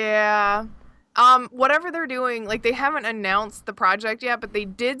 Yeah. Whatever they're doing, like they haven't announced the project yet, but they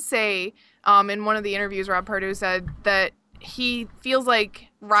did say, in one of the interviews, Rob Pardo said that he feels like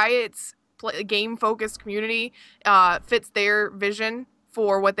Riot's game-focused community fits their vision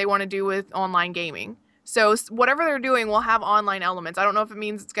for what they want to do with online gaming. So whatever they're doing will have online elements. I don't know if it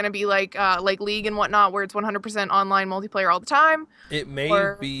means it's going to be like League and whatnot, where it's 100% online multiplayer all the time. It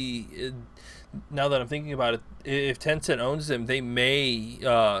may be. Now that I'm thinking about it, if Tencent owns them, they may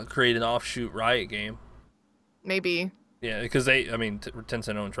create an offshoot Riot game. Maybe. Yeah, because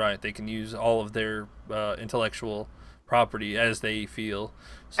Tencent owns Riot. They can use all of their intellectual property as they feel.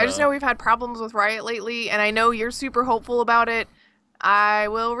 So. I just know we've had problems with Riot lately, and I know you're super hopeful about it. I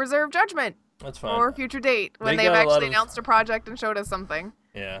will reserve judgment. That's fine. For a future date when they've actually announced a project and showed us something.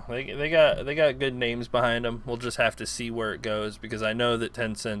 Yeah, they got good names behind them. We'll just have to see where it goes, because I know that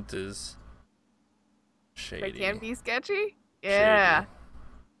Tencent is shady. They can be sketchy. Yeah. Shady.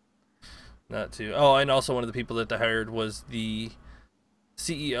 Not too. Oh, and also one of the people that they hired was the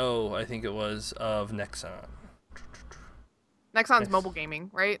CEO, I think it was, of Nexon. Nexon's mobile gaming,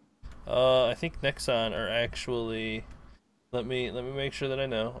 right? I think Nexon are actually. Let me make sure that I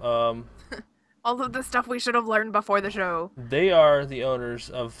know. All of the stuff we should have learned before the show. They are the owners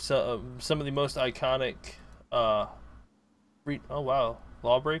of some of the most iconic. Oh wow,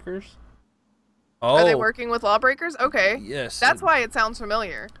 Lawbreakers. Oh, are they working with Lawbreakers? Okay. Yes. That's why it sounds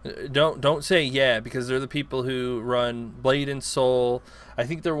familiar. Don't say yeah, because they're the people who run Blade and Soul. I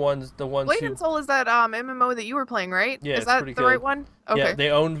think they're the ones. Blade and Soul is that MMO that you were playing, right? Yeah, is that the right one? Okay. Yeah, they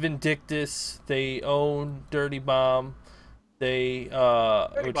own Vindictus. They own Dirty Bomb. They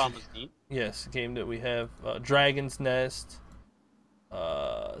Dirty Bomb is neat. Yes, a game that we have. Dragon's Nest.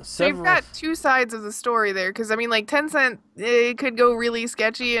 So you've got two sides of the story there, because I mean, like Tencent, it could go really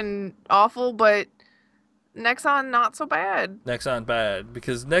sketchy and awful, but Nexon not so bad. Nexon bad,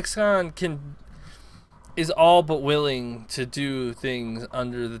 because Nexon is all but willing to do things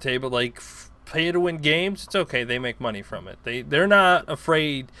under the table, like pay to win games. It's okay, they make money from it. They're not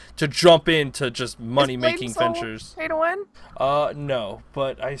afraid to jump into just money making ventures. Pay to win? No,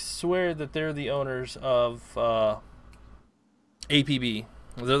 but I swear that they're the owners of APB.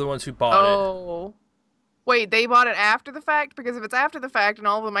 They're the ones who bought it. Oh. Wait, they bought it after the fact? Because if it's after the fact and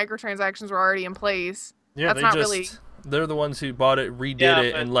all the microtransactions were already in place, yeah, that's not really... They're the ones who bought it, redid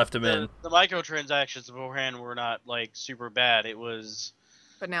it, and left them in. The microtransactions beforehand were not, like, super bad. It was...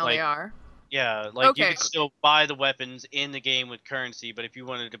 But now they are. Yeah, like, you could still buy the weapons in the game with currency, but if you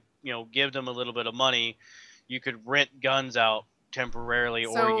wanted to, give them a little bit of money, you could rent guns out temporarily,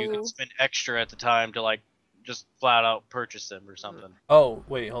 or you could spend extra at the time to, like, just flat out purchase them or something. Oh,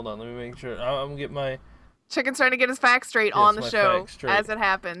 wait, hold on. Let me make sure. I'm going to get my... Chicken's trying to get his facts straight on the show as it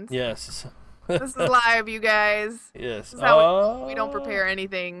happens. Yes. This is live, you guys. Yes. This is how we don't prepare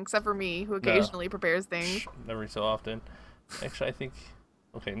anything, except for me, who occasionally prepares things. Every so often. Actually, I think...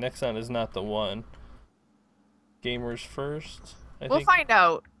 Okay, Nexon is not the one. Gamers First, We'll find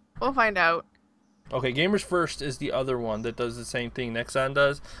out. We'll find out. Okay, Gamers First is the other one that does the same thing Nexon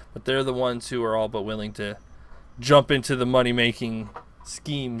does, but they're the ones who are all but willing to jump into the money-making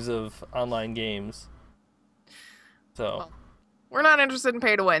schemes of online games. So... Well, we're not interested in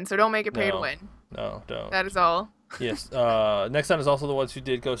pay to win, so don't make it pay to win. No, don't. That is all. Yes. Nexon is also the ones who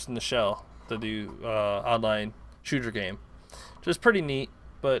did Ghost in the Shell, the new online shooter game. Which is pretty neat,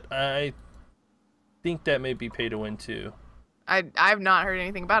 but I think that may be pay to win too. I've not heard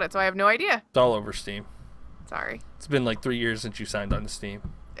anything about it, so I have no idea. It's all over Steam. Sorry. It's been like 3 years since you signed on to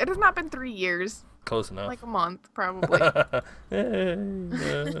Steam. It has not been 3 years. Close enough. Like a month, probably.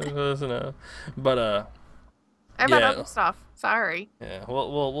 Close enough. But I've had other stuff. Sorry. Yeah,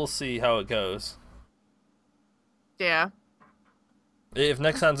 we'll see how it goes. Yeah. If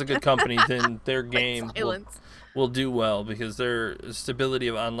Nexon's a good company, then their game will do well, because their stability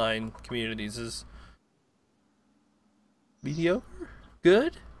of online communities is mediocre.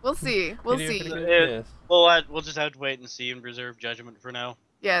 Good. We'll see. We'll see. Yes. We'll just have to wait and see and reserve judgment for now.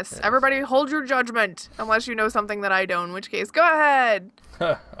 Yes. Everybody, hold your judgment, unless you know something that I don't. In which case, go ahead.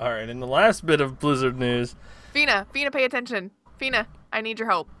 All right. And the last bit of Blizzard news. Fina, pay attention. Fina, I need your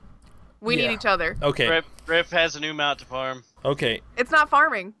help. We need each other. Okay. Grif has a new mount to farm. Okay. It's not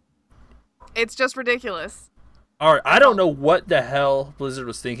farming. It's just ridiculous. All right. I don't know what the hell Blizzard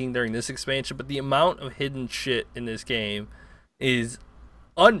was thinking during this expansion, but the amount of hidden shit in this game is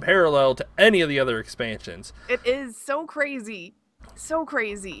unparalleled to any of the other expansions. It is so crazy. So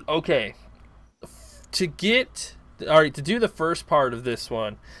crazy. Okay. To do the first part of this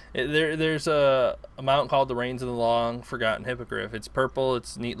one, there's a mount called the Reigns of the Long Forgotten Hippogriff. It's purple.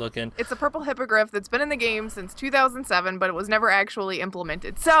 It's neat looking. It's a purple hippogriff that's been in the game since 2007, but it was never actually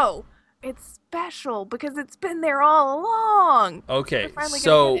implemented. So it's special because it's been there all along. Okay,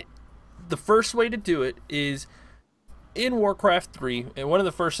 so the first way to do it is in Warcraft 3, and one of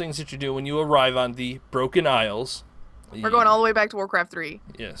the first things that you do when you arrive on the Broken Isles. We're going all the way back to Warcraft 3.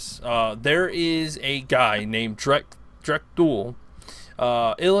 Yes. There is a guy named Drek Duel.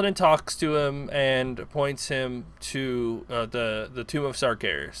 Illidan talks to him and points him to the Tomb of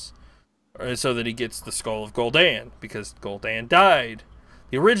Sargeras, so that he gets the Skull of Gul'dan, because Gul'dan died.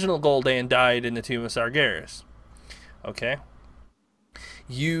 The original Gul'dan died in the Tomb of Sargeras. Okay.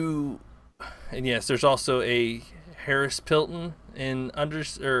 And yes, there's also a Harris Pilton in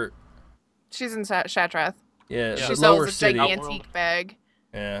She's in Shatrath. Yeah, she lower sells a city. gigantic bag.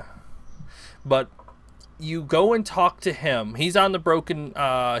 Yeah, but you go and talk to him. He's on the broken.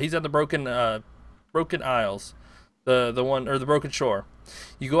 Broken Isles, the one, or the Broken Shore.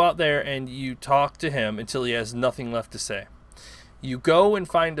 You go out there and you talk to him until he has nothing left to say. You go and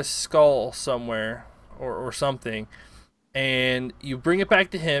find a skull somewhere or something, and you bring it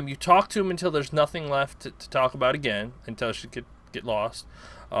back to him. You talk to him until there's nothing left to talk about again, until she could get lost.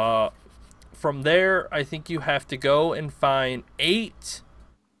 From there, I think you have to go and find 8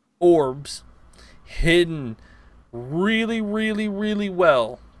 orbs hidden really, really, really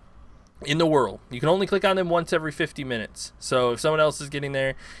well in the world. You can only click on them once every 50 minutes. So if someone else is getting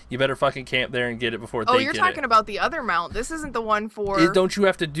there, you better fucking camp there and get it before they get it. Oh, you're talking about the other mount. This isn't the one for... Don't you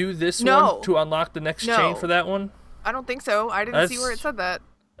have to do this one to unlock the next chain for that one? I don't think so. I didn't see where it said that.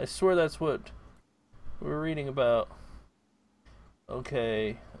 I swear that's what we were reading about.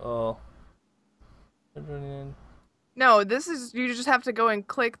 Okay. No, this is, you just have to go and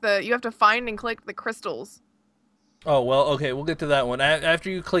click you have to find and click the crystals. Oh, well, okay, we'll get to that one. After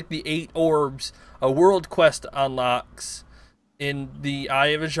you click the 8 orbs, a world quest unlocks in the Eye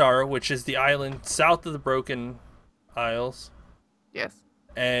of Ajara, which is the island south of the Broken Isles. Yes.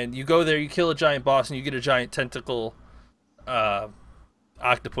 And you go there, you kill a giant boss, and you get a giant tentacle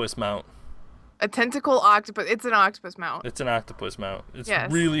octopus mount. A tentacle octopus. It's an octopus mount. It's an octopus mount. It's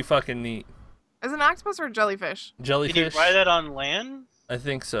yes. really fucking neat. Is it an octopus or a jellyfish? Jellyfish. Can you ride that on land? I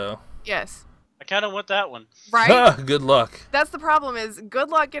think so. Yes. I kind of want that one. Right? Good luck. That's the problem is, good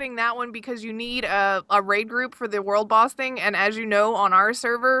luck getting that one because you need a raid group for the world boss thing, and as you know, on our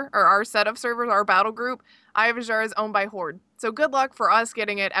server, or our set of servers, our battle group, Eye of Ajara is owned by Horde. So good luck for us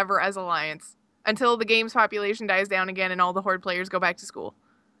getting it ever as Alliance, until the game's population dies down again and all the Horde players go back to school.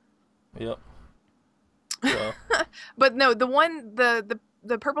 Yep. So. But no, the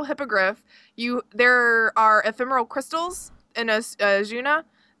purple hippogriff, there are ephemeral crystals in Juna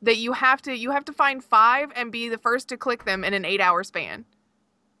that you have to find 5 and be the first to click them in an 8-hour span.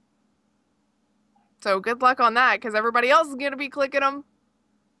 So good luck on that, because everybody else is gonna be clicking them.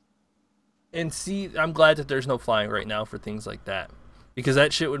 And see, I'm glad that there's no flying right now for things like that, because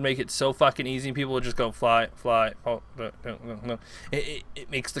that shit would make it so fucking easy, and people would just go fly. Oh, no. It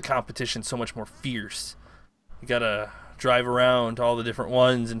makes the competition so much more fierce. You gotta drive around all the different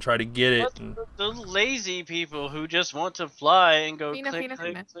ones and try to get it. The lazy people who just want to fly and go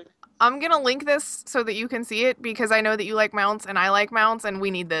click. I'm gonna link this so that you can see it, because I know that you like mounts and I like mounts, and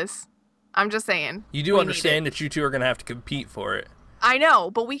we need this. I'm just saying. You do understand that you two are gonna have to compete for it. I know,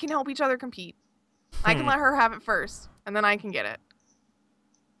 but we can help each other compete. I can let her have it first, and then I can get it.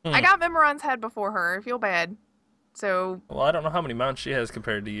 I got Memoron's head before her. I feel bad. So. Well, I don't know how many mounts she has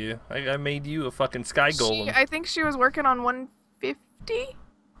compared to you. I made you a fucking sky golem. I think she was working on 150.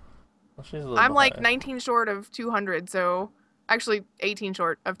 Well, she's a little I'm behind. like 19 short of 200, so actually 18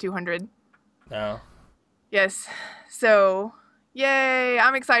 short of 200. No. Yes. So, yay!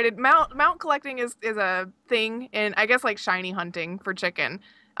 I'm excited. Mount collecting is a thing, and I guess like shiny hunting for chicken.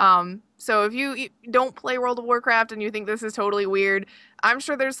 So if you don't play World of Warcraft and you think this is totally weird, I'm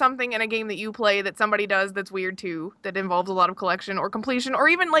sure there's something in a game that you play that somebody does that's weird too, that involves a lot of collection or completion, or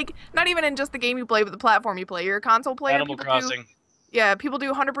even like, not even in just the game you play, but the platform you play. You're a console player. Animal Crossing. People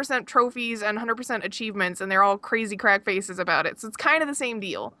do 100% trophies and 100% achievements, and they're all crazy crack faces about it. So it's kind of the same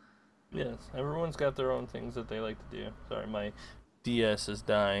deal. Yes, everyone's got their own things that they like to do. Sorry, my DS is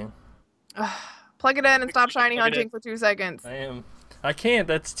dying. Plug it in and stop shiny hunting for 2 seconds. I can't.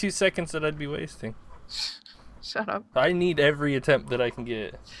 That's 2 seconds that I'd be wasting. Shut up. I need every attempt that I can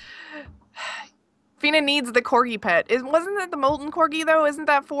get. Fina needs the corgi pet. Wasn't that the molten corgi though? Isn't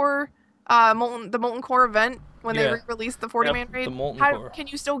that for the molten core event? when they re-released the 40-man raid? The Molten Core. Can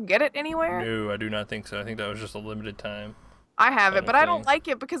you still get it anywhere? No, I do not think so. I think that was just a limited time. I have it, but I don't like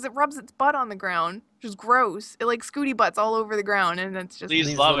it because it rubs its butt on the ground, which is gross. It like scooty butts all over the ground, and it's just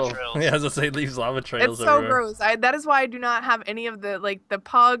leaves lava trails. Yeah, as I say, leaves lava trails. It's so gross. That is why I do not have any of the the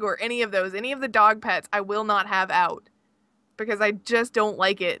pug or any of those, any of the dog pets. I will not have out because I just don't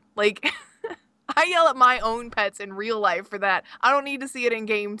like it. Like I yell at my own pets in real life for that. I don't need to see it in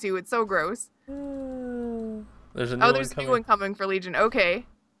game too. It's so gross. There's a new one coming for Legion. Okay.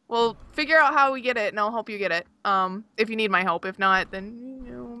 Well, figure out how we get it, and I'll help you get it. If you need my help. If not,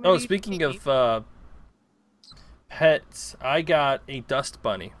 then oh, speaking of pets, I got a dust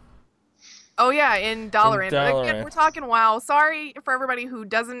bunny. Oh yeah, in Dalaran. But again, we're talking WoW. Sorry for everybody who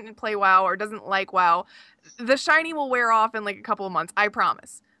doesn't play WoW or doesn't like WoW. The shiny will wear off in like a couple of months. I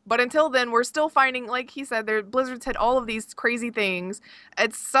promise. But until then, we're still finding, like he said, Blizzard's hit all of these crazy things.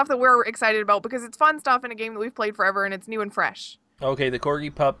 It's stuff that we're excited about because it's fun stuff in a game that we've played forever and it's new and fresh. Okay, the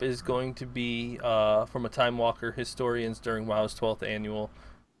Corgi Pup is going to be from a Time Walker Historians during WoW's 12th annual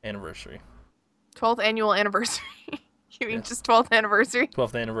anniversary. 12th annual anniversary? You mean just 12th anniversary?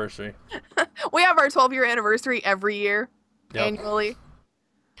 12th anniversary. We have our 12-year anniversary every year, annually.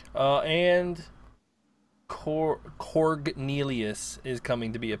 And Cornelius is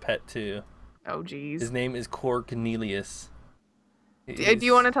coming to be a pet too. Oh, jeez. His name is Cornelius. Do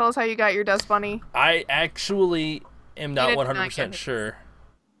you want to tell us how you got your dust bunny? I actually am not 100% sure.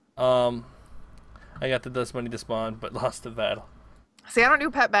 I got the dust bunny to spawn, but lost the battle. See, I don't do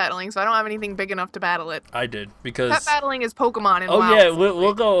pet battling, so I don't have anything big enough to battle it. I did, because... Pet battling is Pokemon in WoW. Oh, yeah,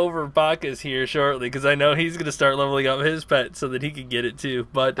 we'll go over Baka's here shortly, because I know he's going to start leveling up his pet so that he can get it, too.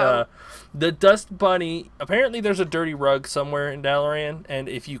 But the Dust Bunny, apparently there's a dirty rug somewhere in Dalaran, and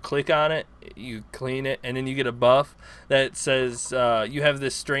if you click on it, you clean it, and then you get a buff that says you have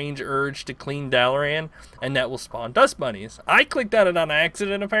this strange urge to clean Dalaran, and that will spawn Dust Bunnies. I clicked on it on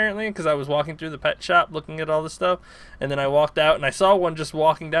accident, apparently, because I was walking through the pet shop looking at all this stuff, and then I walked out, and I saw one just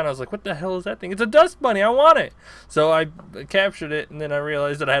walking down. I was like, what the hell is that thing? It's a Dust Bunny. I want it. So I captured it, and then I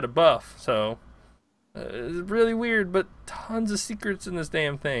realized that I had a buff. So it's really weird, but tons of secrets in this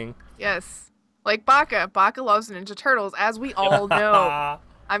damn thing. Yes. Like Baka. Baka loves Ninja Turtles, as we all know.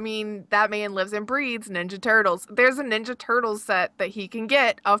 I mean, that man lives and breathes Ninja Turtles. There's a Ninja Turtles set that he can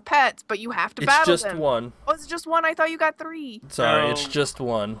get of pets, but you have to battle them. It's just one. Oh, it's just one? I thought you got 3. Sorry, it's just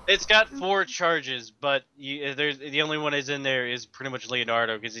one. It's got 4 charges, but the only one is in there is pretty much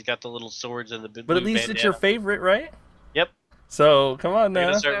Leonardo, because he's got the little swords and the blue But at least it's your favorite, right? Yep. So, come on now. We're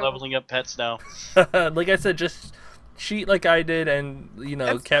going to start leveling up pets now. Like I said, just cheat like I did and,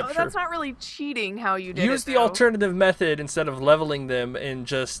 capture. That's not really cheating how you did Use the alternative method instead of leveling them and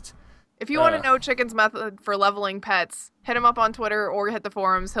just... If you want to know Chicken's method for leveling pets, hit him up on Twitter or hit the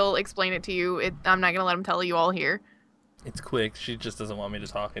forums. He'll explain it to you. I'm not going to let him tell you all here. It's quick. She just doesn't want me to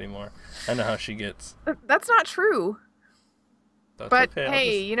talk anymore. I know how she gets. That's not true. But okay,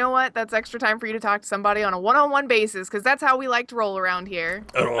 hey, you know what? That's extra time for you to talk to somebody on a one-on-one basis, because that's how we like to roll around here.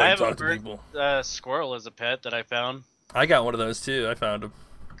 I don't like to talk to people. Squirrel as a pet that I found. I got one of those too. I found him.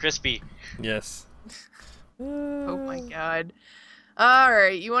 Crispy. Yes. Oh my god.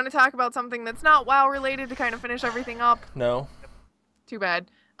 Alright, you want to talk about something that's not WoW related to kind of finish everything up? No. Too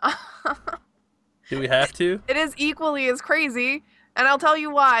bad. Do we have to? It is equally as crazy, and I'll tell you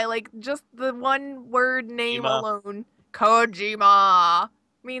why. Like, just the one word name alone. Kojima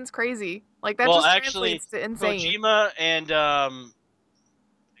means crazy. Like, that just translates to insane. Kojima and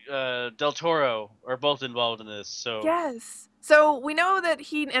Del Toro are both involved in this, so... Yes. So, we know that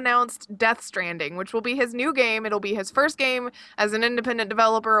he announced Death Stranding, which will be his new game. It'll be his first game as an independent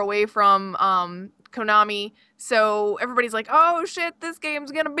developer away from Konami. So, everybody's like, oh shit, this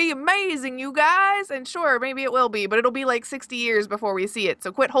game's gonna be amazing, you guys! And sure, maybe it will be, but it'll be like 60 years before we see it.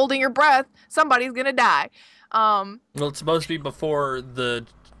 So, quit holding your breath. Somebody's gonna die. Well, it's supposed to be before the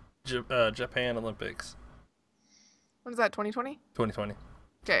Japan Olympics. When is that, 2020? 2020.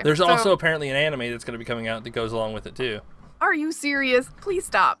 Okay. There's also apparently an anime that's going to be coming out that goes along with it, too. Are you serious? Please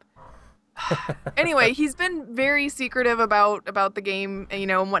stop. Anyway, he's been very secretive about the game,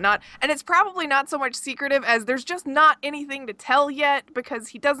 and whatnot. And it's probably not so much secretive as there's just not anything to tell yet because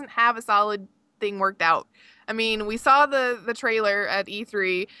he doesn't have a solid thing worked out. I mean, we saw the trailer at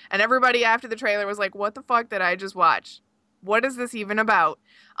E3, and everybody after the trailer was like, what the fuck did I just watch? What is this even about?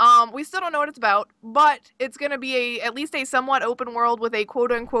 We still don't know what it's about, but it's going to be at least a somewhat open world with a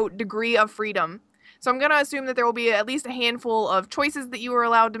quote-unquote degree of freedom. So I'm going to assume that there will be at least a handful of choices that you are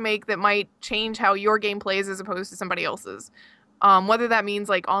allowed to make that might change how your game plays as opposed to somebody else's. Whether that means,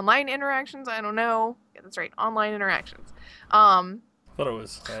 like, online interactions, I don't know. Yeah, that's right, online interactions. I thought it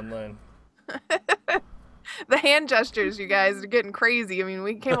was online. The hand gestures, you guys, are getting crazy. I mean,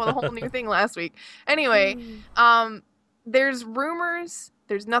 we came up with a whole new thing last week. Anyway, there's rumors.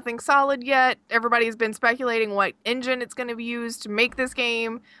 There's nothing solid yet. Everybody's been speculating what engine it's going to be used to make this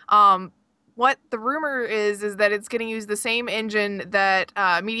game. What the rumor is that it's going to use the same engine that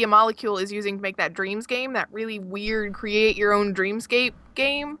Media Molecule is using to make that Dreams game, that really weird create your own dreamscape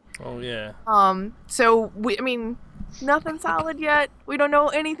game. Oh yeah. So I mean, nothing solid yet. We don't know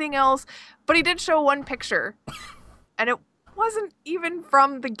anything else, but he did show one picture, and it wasn't even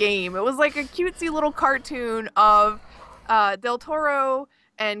from the game. It was like a cutesy little cartoon of Del Toro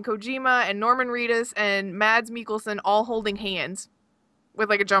and Kojima and Norman Reedus and Mads Mikkelsen all holding hands with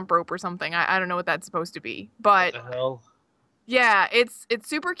like a jump rope or something. I don't know what that's supposed to be, but What the hell? yeah, it's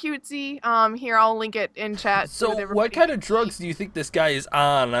super cutesy. Here, I'll link it in chat. So what kind of drugs do you think this guy is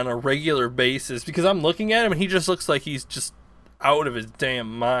on a regular basis? Because I'm looking at him and he just looks like he's just out of his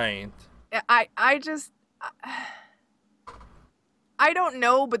damn mind. I don't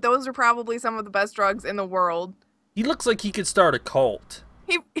know, but those are probably some of the best drugs in the world. He looks like he could start a cult.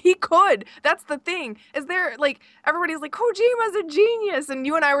 He could. That's the thing. Is there, like, everybody's like, Kojima's a genius. And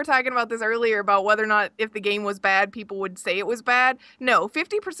you and I were talking about this earlier about whether or not if the game was bad, people would say it was bad. No,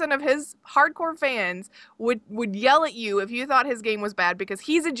 50% of his hardcore fans would yell at you if you thought his game was bad because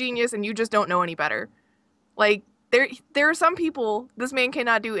he's a genius and you just don't know any better. Like, there are some people, this man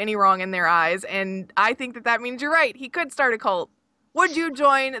cannot do any wrong in their eyes. And I think that means you're right. He could start a cult. Would you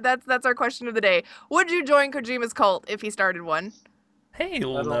join? That's our question of the day. Would you join Kojima's cult if he started one?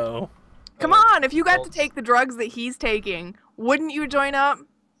 Hell no. Come on, if you got to take the drugs that he's taking, wouldn't you join up?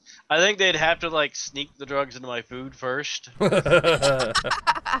 I think they'd have to like sneak the drugs into my food first. And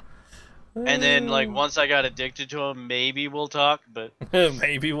then like once I got addicted to them, maybe we'll talk, but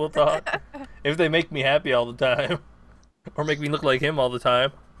maybe we'll talk. If they make me happy all the time. Or make me look like him all the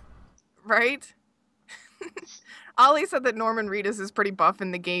time. Right? Ollie said that Norman Reedus is pretty buff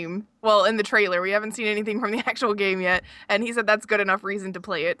in the game. Well, in the trailer. We haven't seen anything from the actual game yet, and he said that's good enough reason to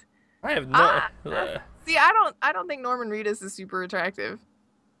play it. I have no. See, I don't think Norman Reedus is super attractive.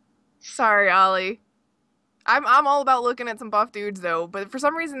 Sorry, Ollie. I'm all about looking at some buff dudes though, but for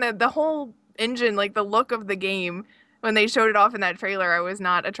some reason the whole engine, like the look of the game, when they showed it off in that trailer, I was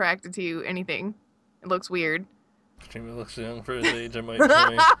not attracted to anything. It looks weird. Jimmy looks young for his age, I might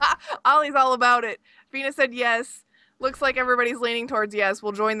join. Ollie's all about it. Fina said yes. Looks like everybody's leaning towards yes.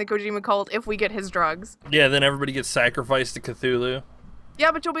 We'll join the Kojima cult if we get his drugs. Yeah, then everybody gets sacrificed to Cthulhu.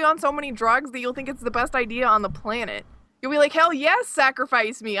 Yeah, but you'll be on so many drugs that you'll think it's the best idea on the planet. You'll be like, hell yes,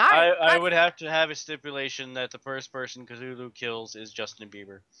 sacrifice me. I would have to have a stipulation that the first person Cthulhu kills is Justin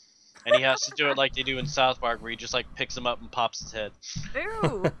Bieber. And he has to do it like they do in South Park, where he just like picks him up and pops his head.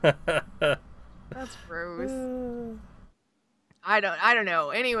 Ew. That's gross. I don't know.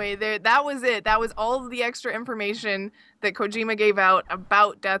 Anyway, that was it. That was all of the extra information that Kojima gave out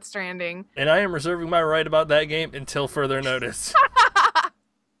about Death Stranding. And I am reserving my right about that game until further notice.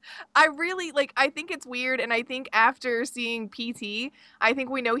 I really, I think it's weird, and I think after seeing PT, I think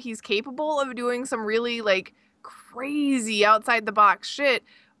we know he's capable of doing some really, crazy outside-the-box shit,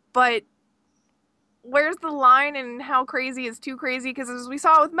 but where's the line and how crazy is too crazy? Because as we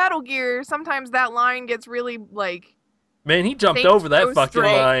saw with Metal Gear, sometimes that line gets really, Man, he jumped over that fucking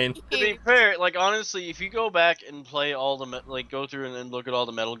line. To be fair, honestly, if you go back and play all the, go through and look at all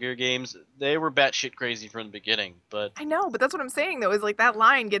the Metal Gear games, they were batshit crazy from the beginning, but... I know, but that's what I'm saying, though, is, that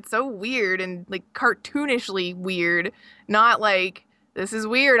line gets so weird and, cartoonishly weird. Not this is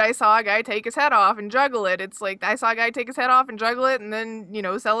weird, I saw a guy take his head off and juggle it. It's I saw a guy take his head off and juggle it and then,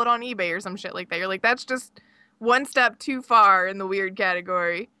 sell it on eBay or some shit like that. You're that's just one step too far in the weird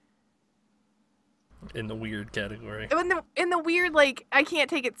category. In the weird category. In the weird, I can't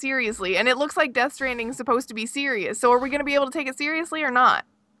take it seriously. And it looks like Death Stranding is supposed to be serious. So are we going to be able to take it seriously or not?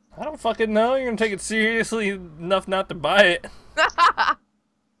 I don't fucking know. You're going to take it seriously enough not to buy it.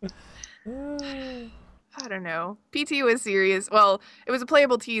 I don't know. PT was serious. Well, it was a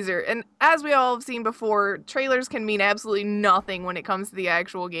playable teaser. And as we all have seen before, trailers can mean absolutely nothing when it comes to the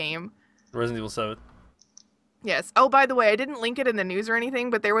actual game. Resident Evil 7. Yes. Oh, by the way, I didn't link it in the news or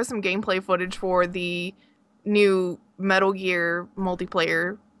anything, but there was some gameplay footage for the new Metal Gear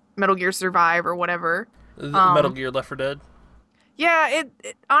multiplayer, Metal Gear Survive or whatever. Metal Gear Left 4 Dead? Yeah,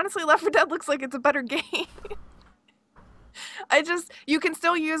 it honestly, Left 4 Dead looks like it's a better game. You can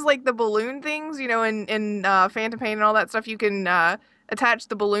still use, the balloon things, in Phantom Pain and all that stuff. You can attach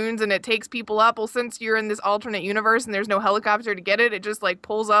the balloons and it takes people up. Well, since you're in this alternate universe and there's no helicopter to get it, it just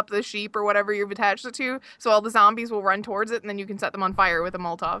pulls up the sheep or whatever you've attached it to, so all the zombies will run towards it and then you can set them on fire with a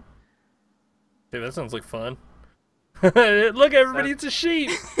Molotov. Dude, that sounds like fun. Look, everybody, it's a sheep!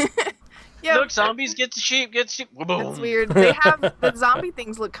 Yeah. Look, zombies get the sheep, boom. That's weird. They have the zombie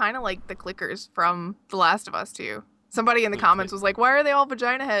things look kind of like the clickers from The Last of Us too. Somebody in the comments was like, "Why are they all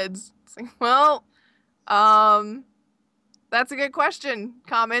vagina heads?" It's like, well, that's a good question,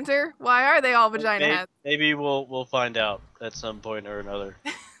 commenter. Why are they all vagina heads? Maybe we'll find out at some point or another.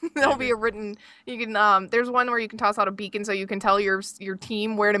 There'll be a written. You can there's one where you can toss out a beacon so you can tell your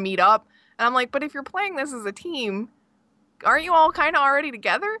team where to meet up. And I'm like, but if you're playing this as a team, aren't you all kind of already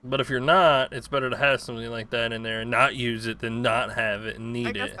together? But if you're not, it's better to have something like that in there and not use it than not have it and need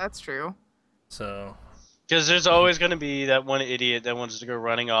I guess it. that's true. So. Because there's always going to be that one idiot that wants to go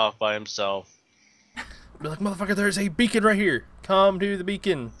running off by himself. Be like, motherfucker, there's a beacon right here. Come to the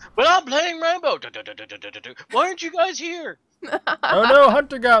beacon. But I'm playing Rainbow. Why aren't you guys here? Oh no,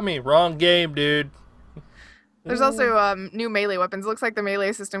 Hunter got me. Wrong game, dude. There's also new melee weapons. Looks like the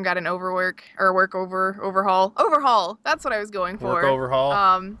melee system got an overhaul. Overhaul. That's what I was going for. Work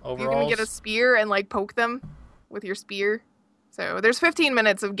overhaul. You can get a spear and like poke them with your spear. So there's 15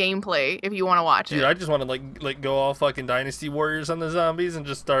 minutes of gameplay if you want to watch it. Dude, I just want to like go all fucking Dynasty Warriors on the zombies and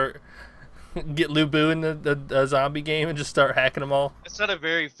just start get Lubu in the zombie game and just start hacking them all. It's not a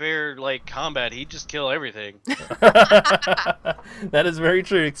very fair like combat. He'd just kill everything. That is very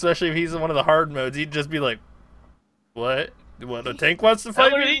true, especially if he's in one of the hard modes. He'd just be like, "What? What? A tank wants to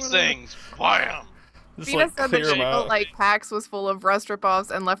fight What are me? these things? Wham!" Vita said that she felt like PAX was full of Rust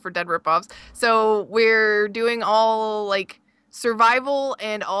ripoffs and Left 4 Dead ripoffs. So we're doing all like survival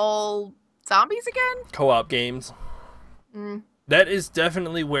and all zombies again? Co-op games. Mm. That is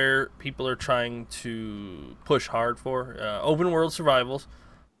definitely where people are trying to push hard for. Open world survivals,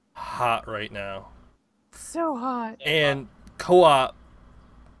 hot right now. So hot. And co-op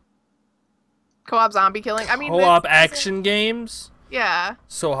zombie killing. I mean, co-op action games. Yeah.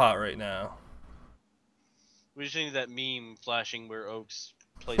 So hot right now. We just need that meme flashing where Oaks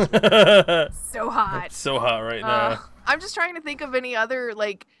plays. So hot. So hot right now. I'm just trying to think of any other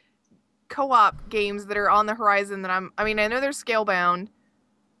like co-op games that are on the horizon that I mean, I know they're scale-bound,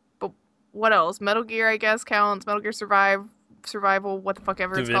 but what else? Metal Gear, I guess, counts. Metal Gear Survival, what the fuck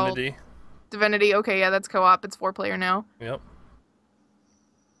ever it's called. Divinity, okay, yeah, that's co-op. It's 4-player now. Yep.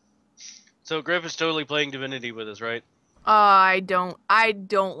 So Grif is totally playing Divinity with us, right? I don't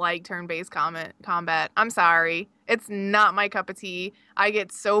like turn-based combat. I'm sorry. It's not my cup of tea. I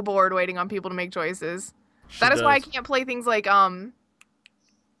get so bored waiting on people to make choices. That is why I can't play things like,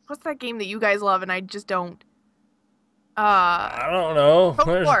 what's that game that you guys love and I just don't? I don't know.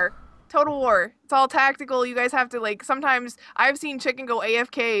 Total War. It's all tactical. You guys have to, like, sometimes I've seen Chicken go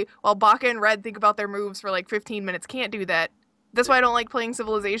AFK while Baka and Red think about their moves for like 15 minutes. Can't do that. That's why I don't like playing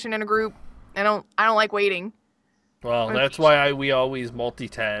Civilization in a group. I don't like waiting. Well, that's why we always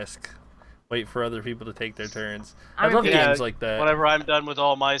multitask. Wait for other people to take their turns. I love games like that. Whenever I'm done with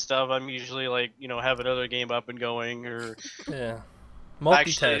all my stuff, I'm usually like, have another game up and going, or yeah,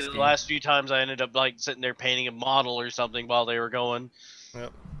 multitasking. Actually, the last few times I ended up like sitting there painting a model or something while they were going.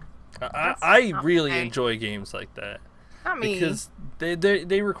 Yep. I really enjoy games like that. Not me. Because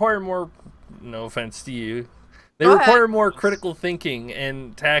they require more. No offense to you. They require more critical thinking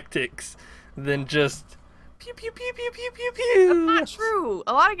and tactics than just. Pew, pew, pew, pew, pew, pew, pew. That's not true.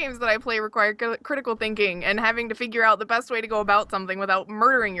 A lot of games that I play require critical thinking and having to figure out the best way to go about something without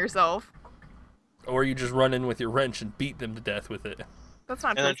murdering yourself. Or you just run in with your wrench and beat them to death with it. That's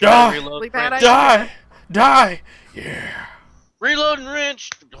not true. Die! Yeah. Reload and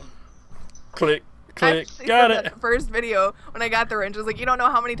wrench. Click. Got it. That first video when I got the wrench, I was like, you don't know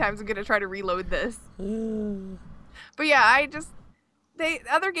how many times I'm gonna try to reload this. But yeah,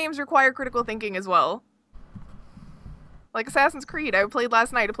 other games require critical thinking as well. Like Assassin's Creed, I played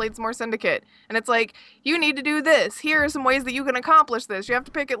last night. I played some more Syndicate. And it's like, you need to do this. Here are some ways that you can accomplish this. You have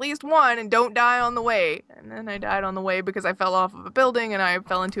to pick at least one and don't die on the way. And then I died on the way because I fell off of a building and I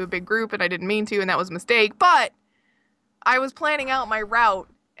fell into a big group and I didn't mean to and that was a mistake. But I was planning out my route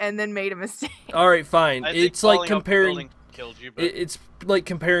and then made a mistake. All right, fine. It's like comparing... Killed you, but... It's like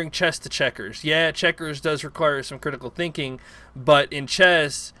comparing chess to checkers. Yeah, checkers does require some critical thinking, but in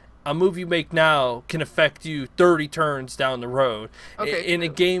chess... a move you make now can affect you 30 turns down the road. Okay, in a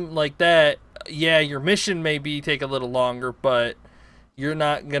game like that, yeah, your mission may take a little longer, but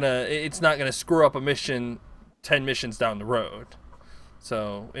it's not gonna screw up a mission 10 missions down the road.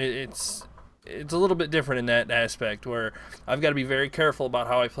 So it's a little bit different in that aspect where I've got to be very careful about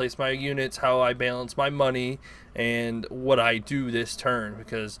how I place my units, how I balance my money, and what I do this turn,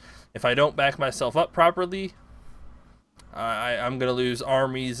 because if I don't back myself up properly, I'm going to lose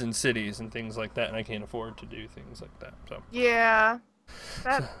armies and cities and things like that, and I can't afford to do things like that. So yeah,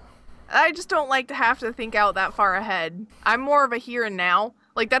 I just don't like to have to think out that far ahead. I'm more of a here and now.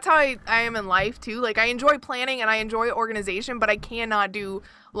 Like, that's how I am in life, too. Like, I enjoy planning and I enjoy organization, but I cannot do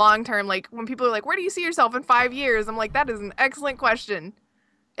long-term. Like, when people are like, where do you see yourself in 5 years? I'm like, that is an excellent question.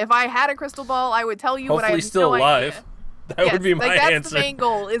 If I had a crystal ball, I would tell you, but I have still no alive. idea. That would be my that's answer. The main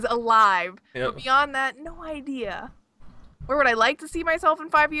goal, is alive. Yep. But beyond that, no idea. Where would I like to see myself in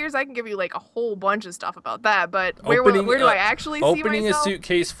 5 years? I can give you, like, a whole bunch of stuff about that, but where do I actually see myself? Opening a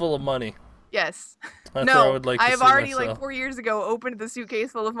suitcase full of money. Yes. That's where I would like to I have see already, myself. like, 4 years ago, opened the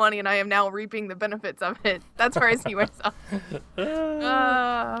suitcase full of money, and I am now reaping the benefits of it. That's where I see myself.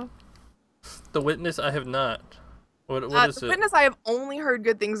 The Witness, I have not. What is The it? Witness, I have only heard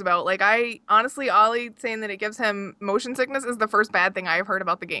good things about. Like, honestly, Ollie saying that it gives him motion sickness is the first bad thing I have heard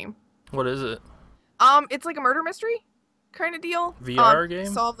about the game. What is it? It's like a murder mystery kind of deal. VR game?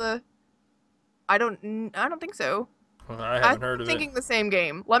 Solve the... I don't think so. Well, I haven't heard of it. I'm thinking the same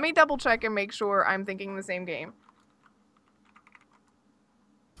game. Let me double check and make sure I'm thinking the same game.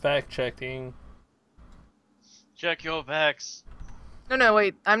 Fact checking. Check your facts. No,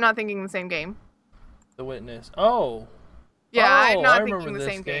 wait. I'm not thinking the same game. The Witness. Oh. Yeah, oh, I'm not I thinking the this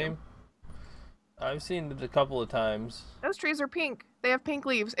same game. I've seen it a couple of times. Those trees are pink. They have pink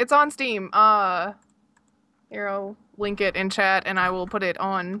leaves. It's on Steam. Here, I'll link it in chat, and I will put it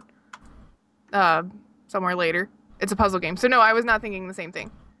on somewhere later. It's a puzzle game. So no, I was not thinking the same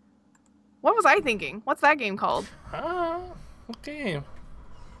thing. What was I thinking? What's that game called? Okay.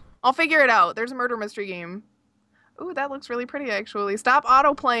 I'll figure it out. There's a murder mystery game. Ooh, that looks really pretty, actually. Stop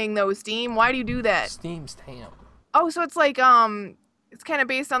auto-playing, though, Steam. Why do you do that? Steam's Tam. Oh, so it's like, it's kind of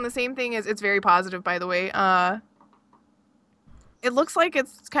based on the same thing as, it's very positive, by the way. It looks like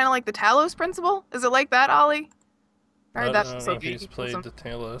it's kind of like the Talos principle. Is it like that, Ollie? I don't know if he's played the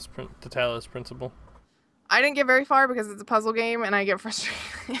Talos principle. I didn't get very far because it's a puzzle game and I get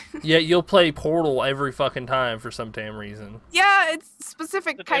frustrated. Yeah, you'll play Portal every fucking time for some damn reason. Yeah, it's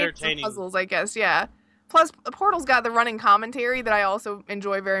specific kinds of puzzles, I guess, yeah. Plus, Portal's got the running commentary that I also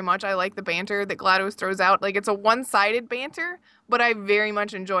enjoy very much. I like the banter that GLaDOS throws out. Like, it's a one-sided banter, but I very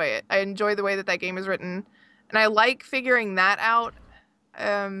much enjoy it. I enjoy the way that game is written. And I like figuring that out.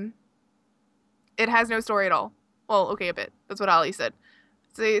 It has no story at all. Well, okay, a bit. That's what Ollie said.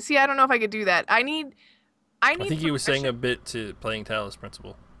 So, see, I don't know if I could do that. I think he was saying a bit to playing Talos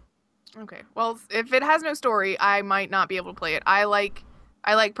Principle. Okay. Well, if it has no story, I might not be able to play it. I like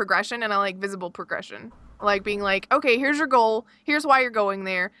progression, and I like visible progression. I like being like, okay, here's your goal. Here's why you're going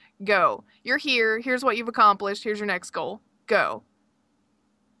there. Go. You're here. Here's what you've accomplished. Here's your next goal. Go.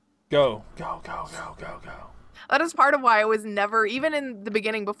 Go. Go, go, go, go, go. That is part of why I was never, even in the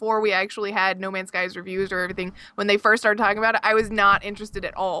beginning, before we actually had No Man's Sky's reviews or everything, when they first started talking about it, I was not interested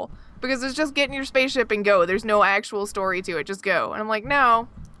at all. Because it's just get in your spaceship and go. There's no actual story to it. Just go. And I'm like, no.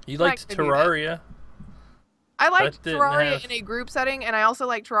 You liked Terraria. I liked Terraria in a group setting, and I also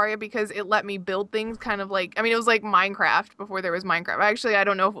liked Terraria because it let me build things kind of like, I mean, it was like Minecraft before there was Minecraft. Actually, I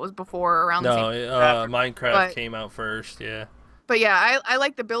don't know if it was before or around the same time. Minecraft came out first, yeah. But yeah, I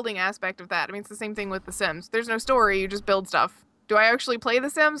like the building aspect of that. I mean, it's the same thing with The Sims. There's no story, you just build stuff. Do I actually play The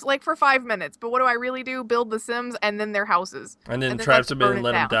Sims? Like, for 5 minutes. But what do I really do? Build The Sims and then their houses. And then trap them in and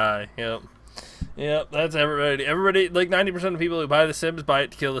let them die. Yep. Yep, that's everybody. Everybody, like 90% of people who buy The Sims buy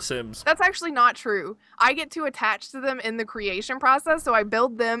it to kill The Sims. That's actually not true. I get too attached to them in the creation process, so I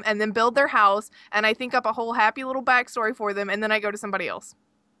build them and then build their house, and I think up a whole happy little backstory for them, and then I go to somebody else.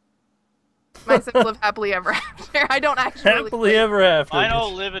 My Sims live happily ever after. I don't actually happily ever after. I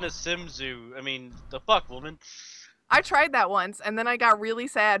don't live in a Sim zoo. I mean, the fuck, woman. I tried that once, and then I got really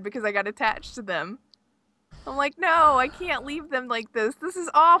sad because I got attached to them. I'm like, no, I can't leave them like this. This is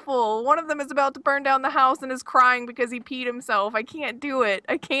awful. One of them is about to burn down the house and is crying because he peed himself. I can't do it.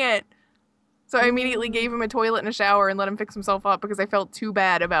 I can't. So I immediately gave him a toilet and a shower and let him fix himself up because I felt too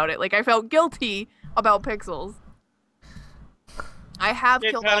bad about it. Like, I felt guilty about Pixels. I have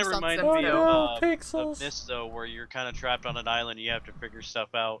killed off some Sims, though. Of this, though, where you're kind of trapped on an island and you have to figure stuff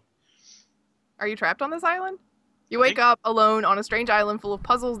out. Are you trapped on this island? You wake up alone on a strange island full of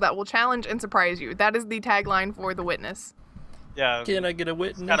puzzles that will challenge and surprise you. That is the tagline for The Witness. Yeah. Can I get a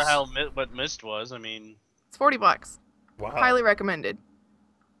witness? Kind of how what Myst was. I mean, it's $40. Wow. Highly recommended.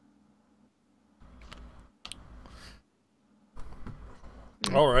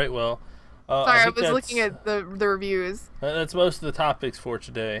 All right. Well. Sorry, I was looking at the reviews. That's most of the topics for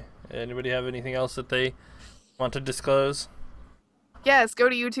today. Anybody have anything else that they want to disclose? Yes. Go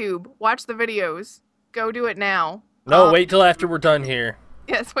to YouTube. Watch the videos. Go do it now. No, wait till after we're done here.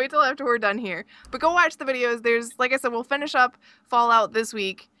 Yes, wait till after we're done here. But go watch the videos. There's, like I said, we'll finish up Fallout this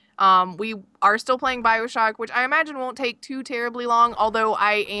week. We are still playing Bioshock, which I imagine won't take too terribly long, although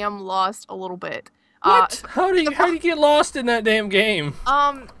I am lost a little bit. What? How do you get lost in that damn game?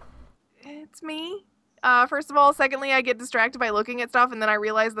 It's me. First of all, secondly, I get distracted by looking at stuff, and then I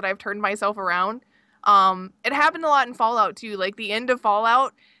realize that I've turned myself around. It happened a lot in Fallout too. Like the end of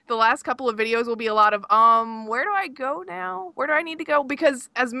Fallout, the last couple of videos will be a lot of where do I go now? Where do I need to go? Because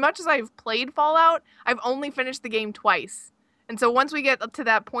as much as I've played Fallout, I've only finished the game twice. And so once we get up to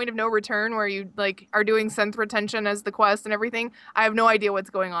that point of no return where you like are doing synth retention as the quest and everything, I have no idea what's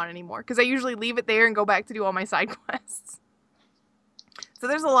going on anymore because I usually leave it there and go back to do all my side quests. So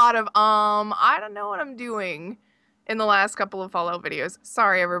there's a lot of I don't know what I'm doing in the last couple of Fallout videos.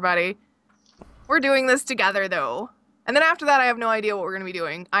 Sorry everybody. We're doing this together though. And then after that I have no idea what we're going to be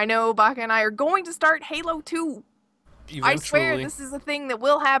doing. I know Baka and I are going to start Halo 2. Eventually. I swear this is a thing that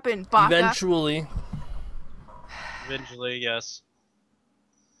will happen, Baka. Eventually. Eventually, yes.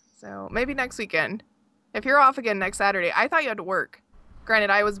 So, maybe next weekend. If you're off again next Saturday, I thought you had to work. Granted,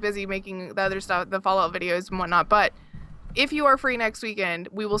 I was busy making the other stuff, the Fallout videos and whatnot, but if you are free next weekend,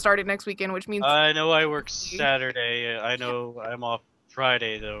 we will start it next weekend, which means... I know I work Saturday. I know I'm off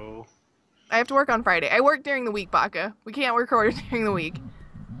Friday, though. I have to work on Friday. I work during the week, Baka. We can't record during the week.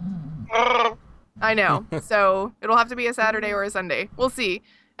 I know. So, it'll have to be a Saturday or a Sunday. We'll see.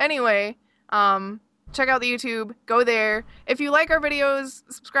 Anyway, check out the YouTube. Go there. If you like our videos,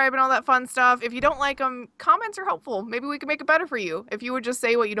 subscribe and all that fun stuff. If you don't like them, comments are helpful. Maybe we can make it better for you. If you would just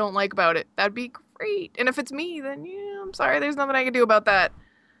say what you don't like about it, that'd be great. And if it's me, then yeah, I'm sorry. There's nothing I can do about that.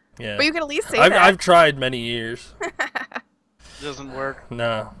 Yeah. But you can at least say that. I've tried many years. It doesn't work.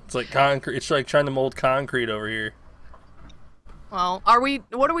 No. It's like concrete. It's like trying to mold concrete over here. Well,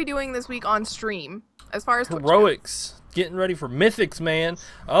 what are we doing this week on stream? As far as Heroics. Getting ready for Mythics, man.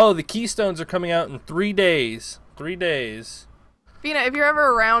 Oh, the Keystones are coming out in 3 days. 3 days. Fina, if you're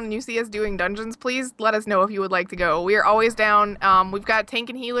ever around and you see us doing dungeons, please let us know if you would like to go. We are always down. We've got tank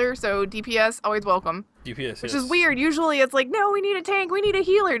and healer, so DPS, always welcome. DPS, Which is weird. Usually it's like, no, we need a tank, we need a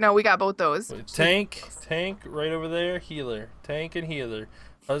healer. No, we got both those. Tank right over there, healer. Tank and healer.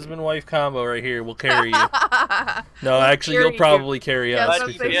 Husband-wife combo right here will carry you. No, actually, you'll probably carry us.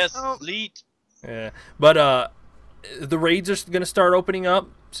 Yes, elite. Yeah, but the raids are going to start opening up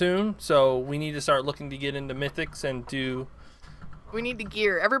soon, so we need to start looking to get into Mythics and do... We need to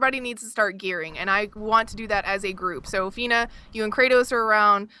gear. Everybody needs to start gearing, and I want to do that as a group. So, Fina, you and Kratos are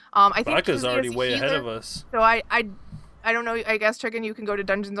around. I think Baka's already way ahead of us. So I don't know. I guess, Chicken, you can go to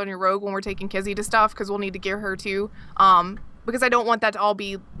dungeons on your rogue when we're taking Kizzy to stuff, because we'll need to gear her too. Because I don't want that to all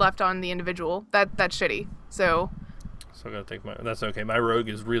be left on the individual. That's shitty. So I gotta take my... That's okay. My rogue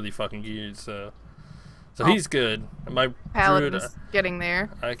is really fucking geared, so he's good. My Paladin's druid, getting there.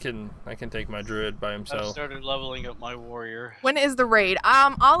 I can take my druid by himself. I've started leveling up my warrior. When is the raid?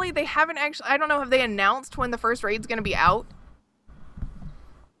 Ollie, they haven't actually... I don't know, have they announced when the first raid's gonna be out?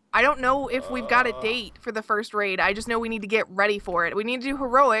 I don't know if we've got a date for the first raid. I just know we need to get ready for it. We need to do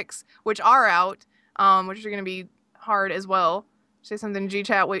heroics, which are out, which are gonna be hard as well. Say something in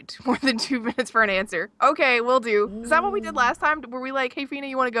G-chat, wait more than 2 minutes for an answer. Okay, we'll do. Is that what we did last time? Were we like, hey, Fina,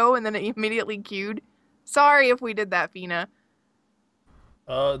 you want to go? And then it immediately queued? Sorry if we did that, Fina.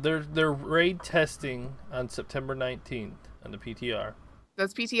 They're raid testing on September 19th on the PTR.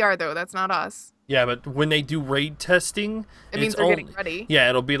 That's PTR, though. That's not us. Yeah, but when they do raid testing... It means they're getting ready. Yeah,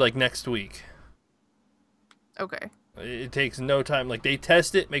 it'll be like next week. Okay. It takes no time. Like, they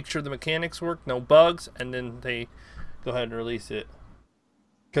test it, make sure the mechanics work, no bugs, and then they go ahead and release it.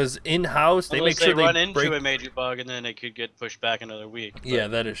 Because in-house, they make sure they run into a major bug, and then it could get pushed back another week. But... Yeah,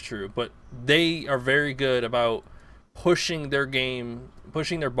 that is true. But they are very good about pushing their game,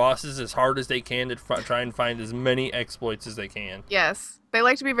 pushing their bosses as hard as they can to try and find as many exploits as they can. Yes. They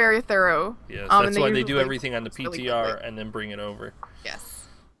like to be very thorough. Yes, that's why they do everything on the PTR and then bring it over. Yes.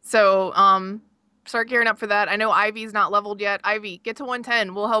 So, start gearing up for that. I know Ivy's not leveled yet. Ivy, get to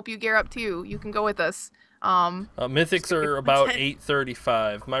 110. We'll help you gear up too. You can go with us. Mythics are about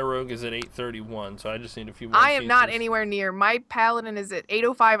 835. My rogue is at 831, so I just need a few more I am not anywhere near. My paladin is at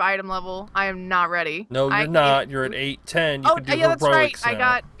 805 item level. I am not ready. No, you're not. You're at 810. You can do yeah, that's right.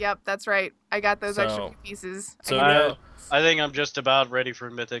 now. Yep, that's right. I got those extra pieces. So now, I think I'm just about ready for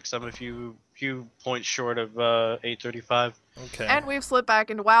Mythics. I'm a few points short of 835. Okay. And we've slipped back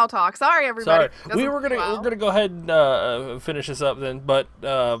into WoW talk. Sorry, everybody. Sorry. We're gonna go ahead and finish this up then. But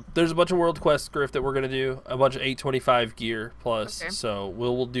there's a bunch of World Quest Grif that we're gonna do. A bunch of 825 gear plus. Okay. So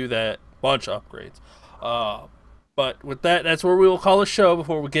we'll do that. Bunch of upgrades. But with that, that's where we will call a show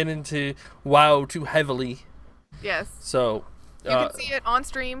before we get into WoW too heavily. Yes. So. You can see it on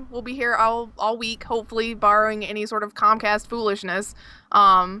stream. We'll be here all week, hopefully, barring any sort of Comcast foolishness.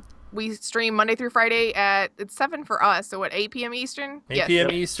 we stream Monday through Friday it's 7 for us, so what, 8 p.m. Eastern? 8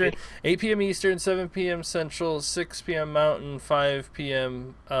 p.m. Eastern, 8 p.m. Eastern, 7 p.m. Central, 6 p.m. Mountain, 5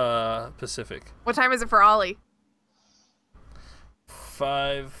 p.m. Pacific. What time is it for Ollie?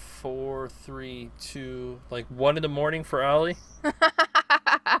 5, 4, 3, 2, like 1 in the morning for Ollie.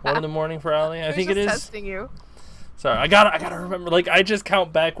 1 in the morning for Ollie. I think it is. Testing you. Sorry, I gotta remember. Like I just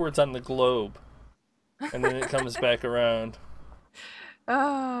count backwards on the globe, and then it comes back around.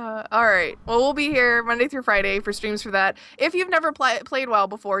 All right. Well, we'll be here Monday through Friday for streams for that. If you've never played WoW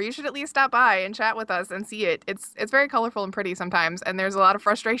before, you should at least stop by and chat with us and see it. It's very colorful and pretty sometimes, and there's a lot of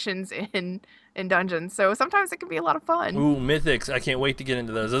frustrations in dungeons. So sometimes it can be a lot of fun. Ooh, mythics! I can't wait to get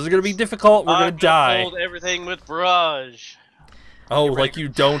into those. Those are gonna be difficult. We're gonna die. Hold everything with Barrage. Oh, like you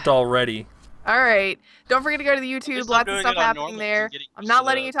don't already. All right. Don't forget to go to the YouTube. Lots of stuff happening there. I'm not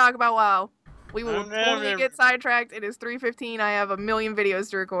letting you talk about WoW. We will totally get sidetracked. It is 3:15. I have a million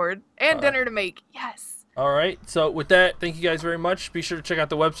videos to record and dinner to make. Yes. All right. So with that, thank you guys very much. Be sure to check out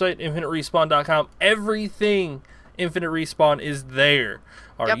the website, infiniterespawn.com. Everything Infinite Respawn is there.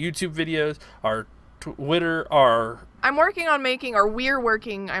 Our YouTube videos, our Twitter, our... we're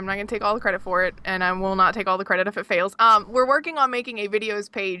working, I'm not going to take all the credit for it, and I will not take all the credit if it fails. We're working on making a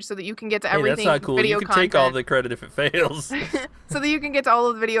videos page so that you can get to everything. That's not cool. Video you can content. take all the credit if it fails. So that you can get to all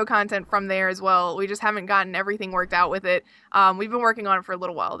of the video content from there as well. We just haven't gotten everything worked out with it. We've been working on it for a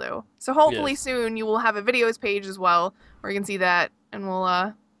little while, though. So hopefully soon you will have a videos page as well, where you can see that, and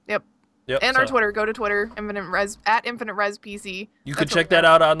we'll, and our Twitter. Go to Twitter, @InfiniteResPC. You can check that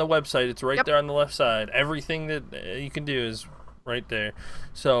out on the website. It's right there on the left side. Everything that you can do is right there.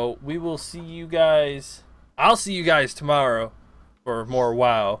 So we will see you guys. I'll see you guys tomorrow for more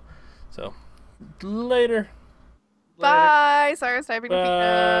WoW. So later. Bye. Sorry, I was typing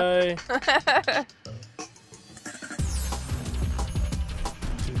Bye.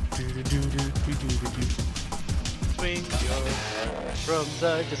 Swing from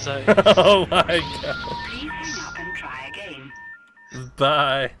side to side. Oh my god. Please hang up and try again.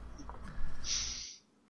 Bye.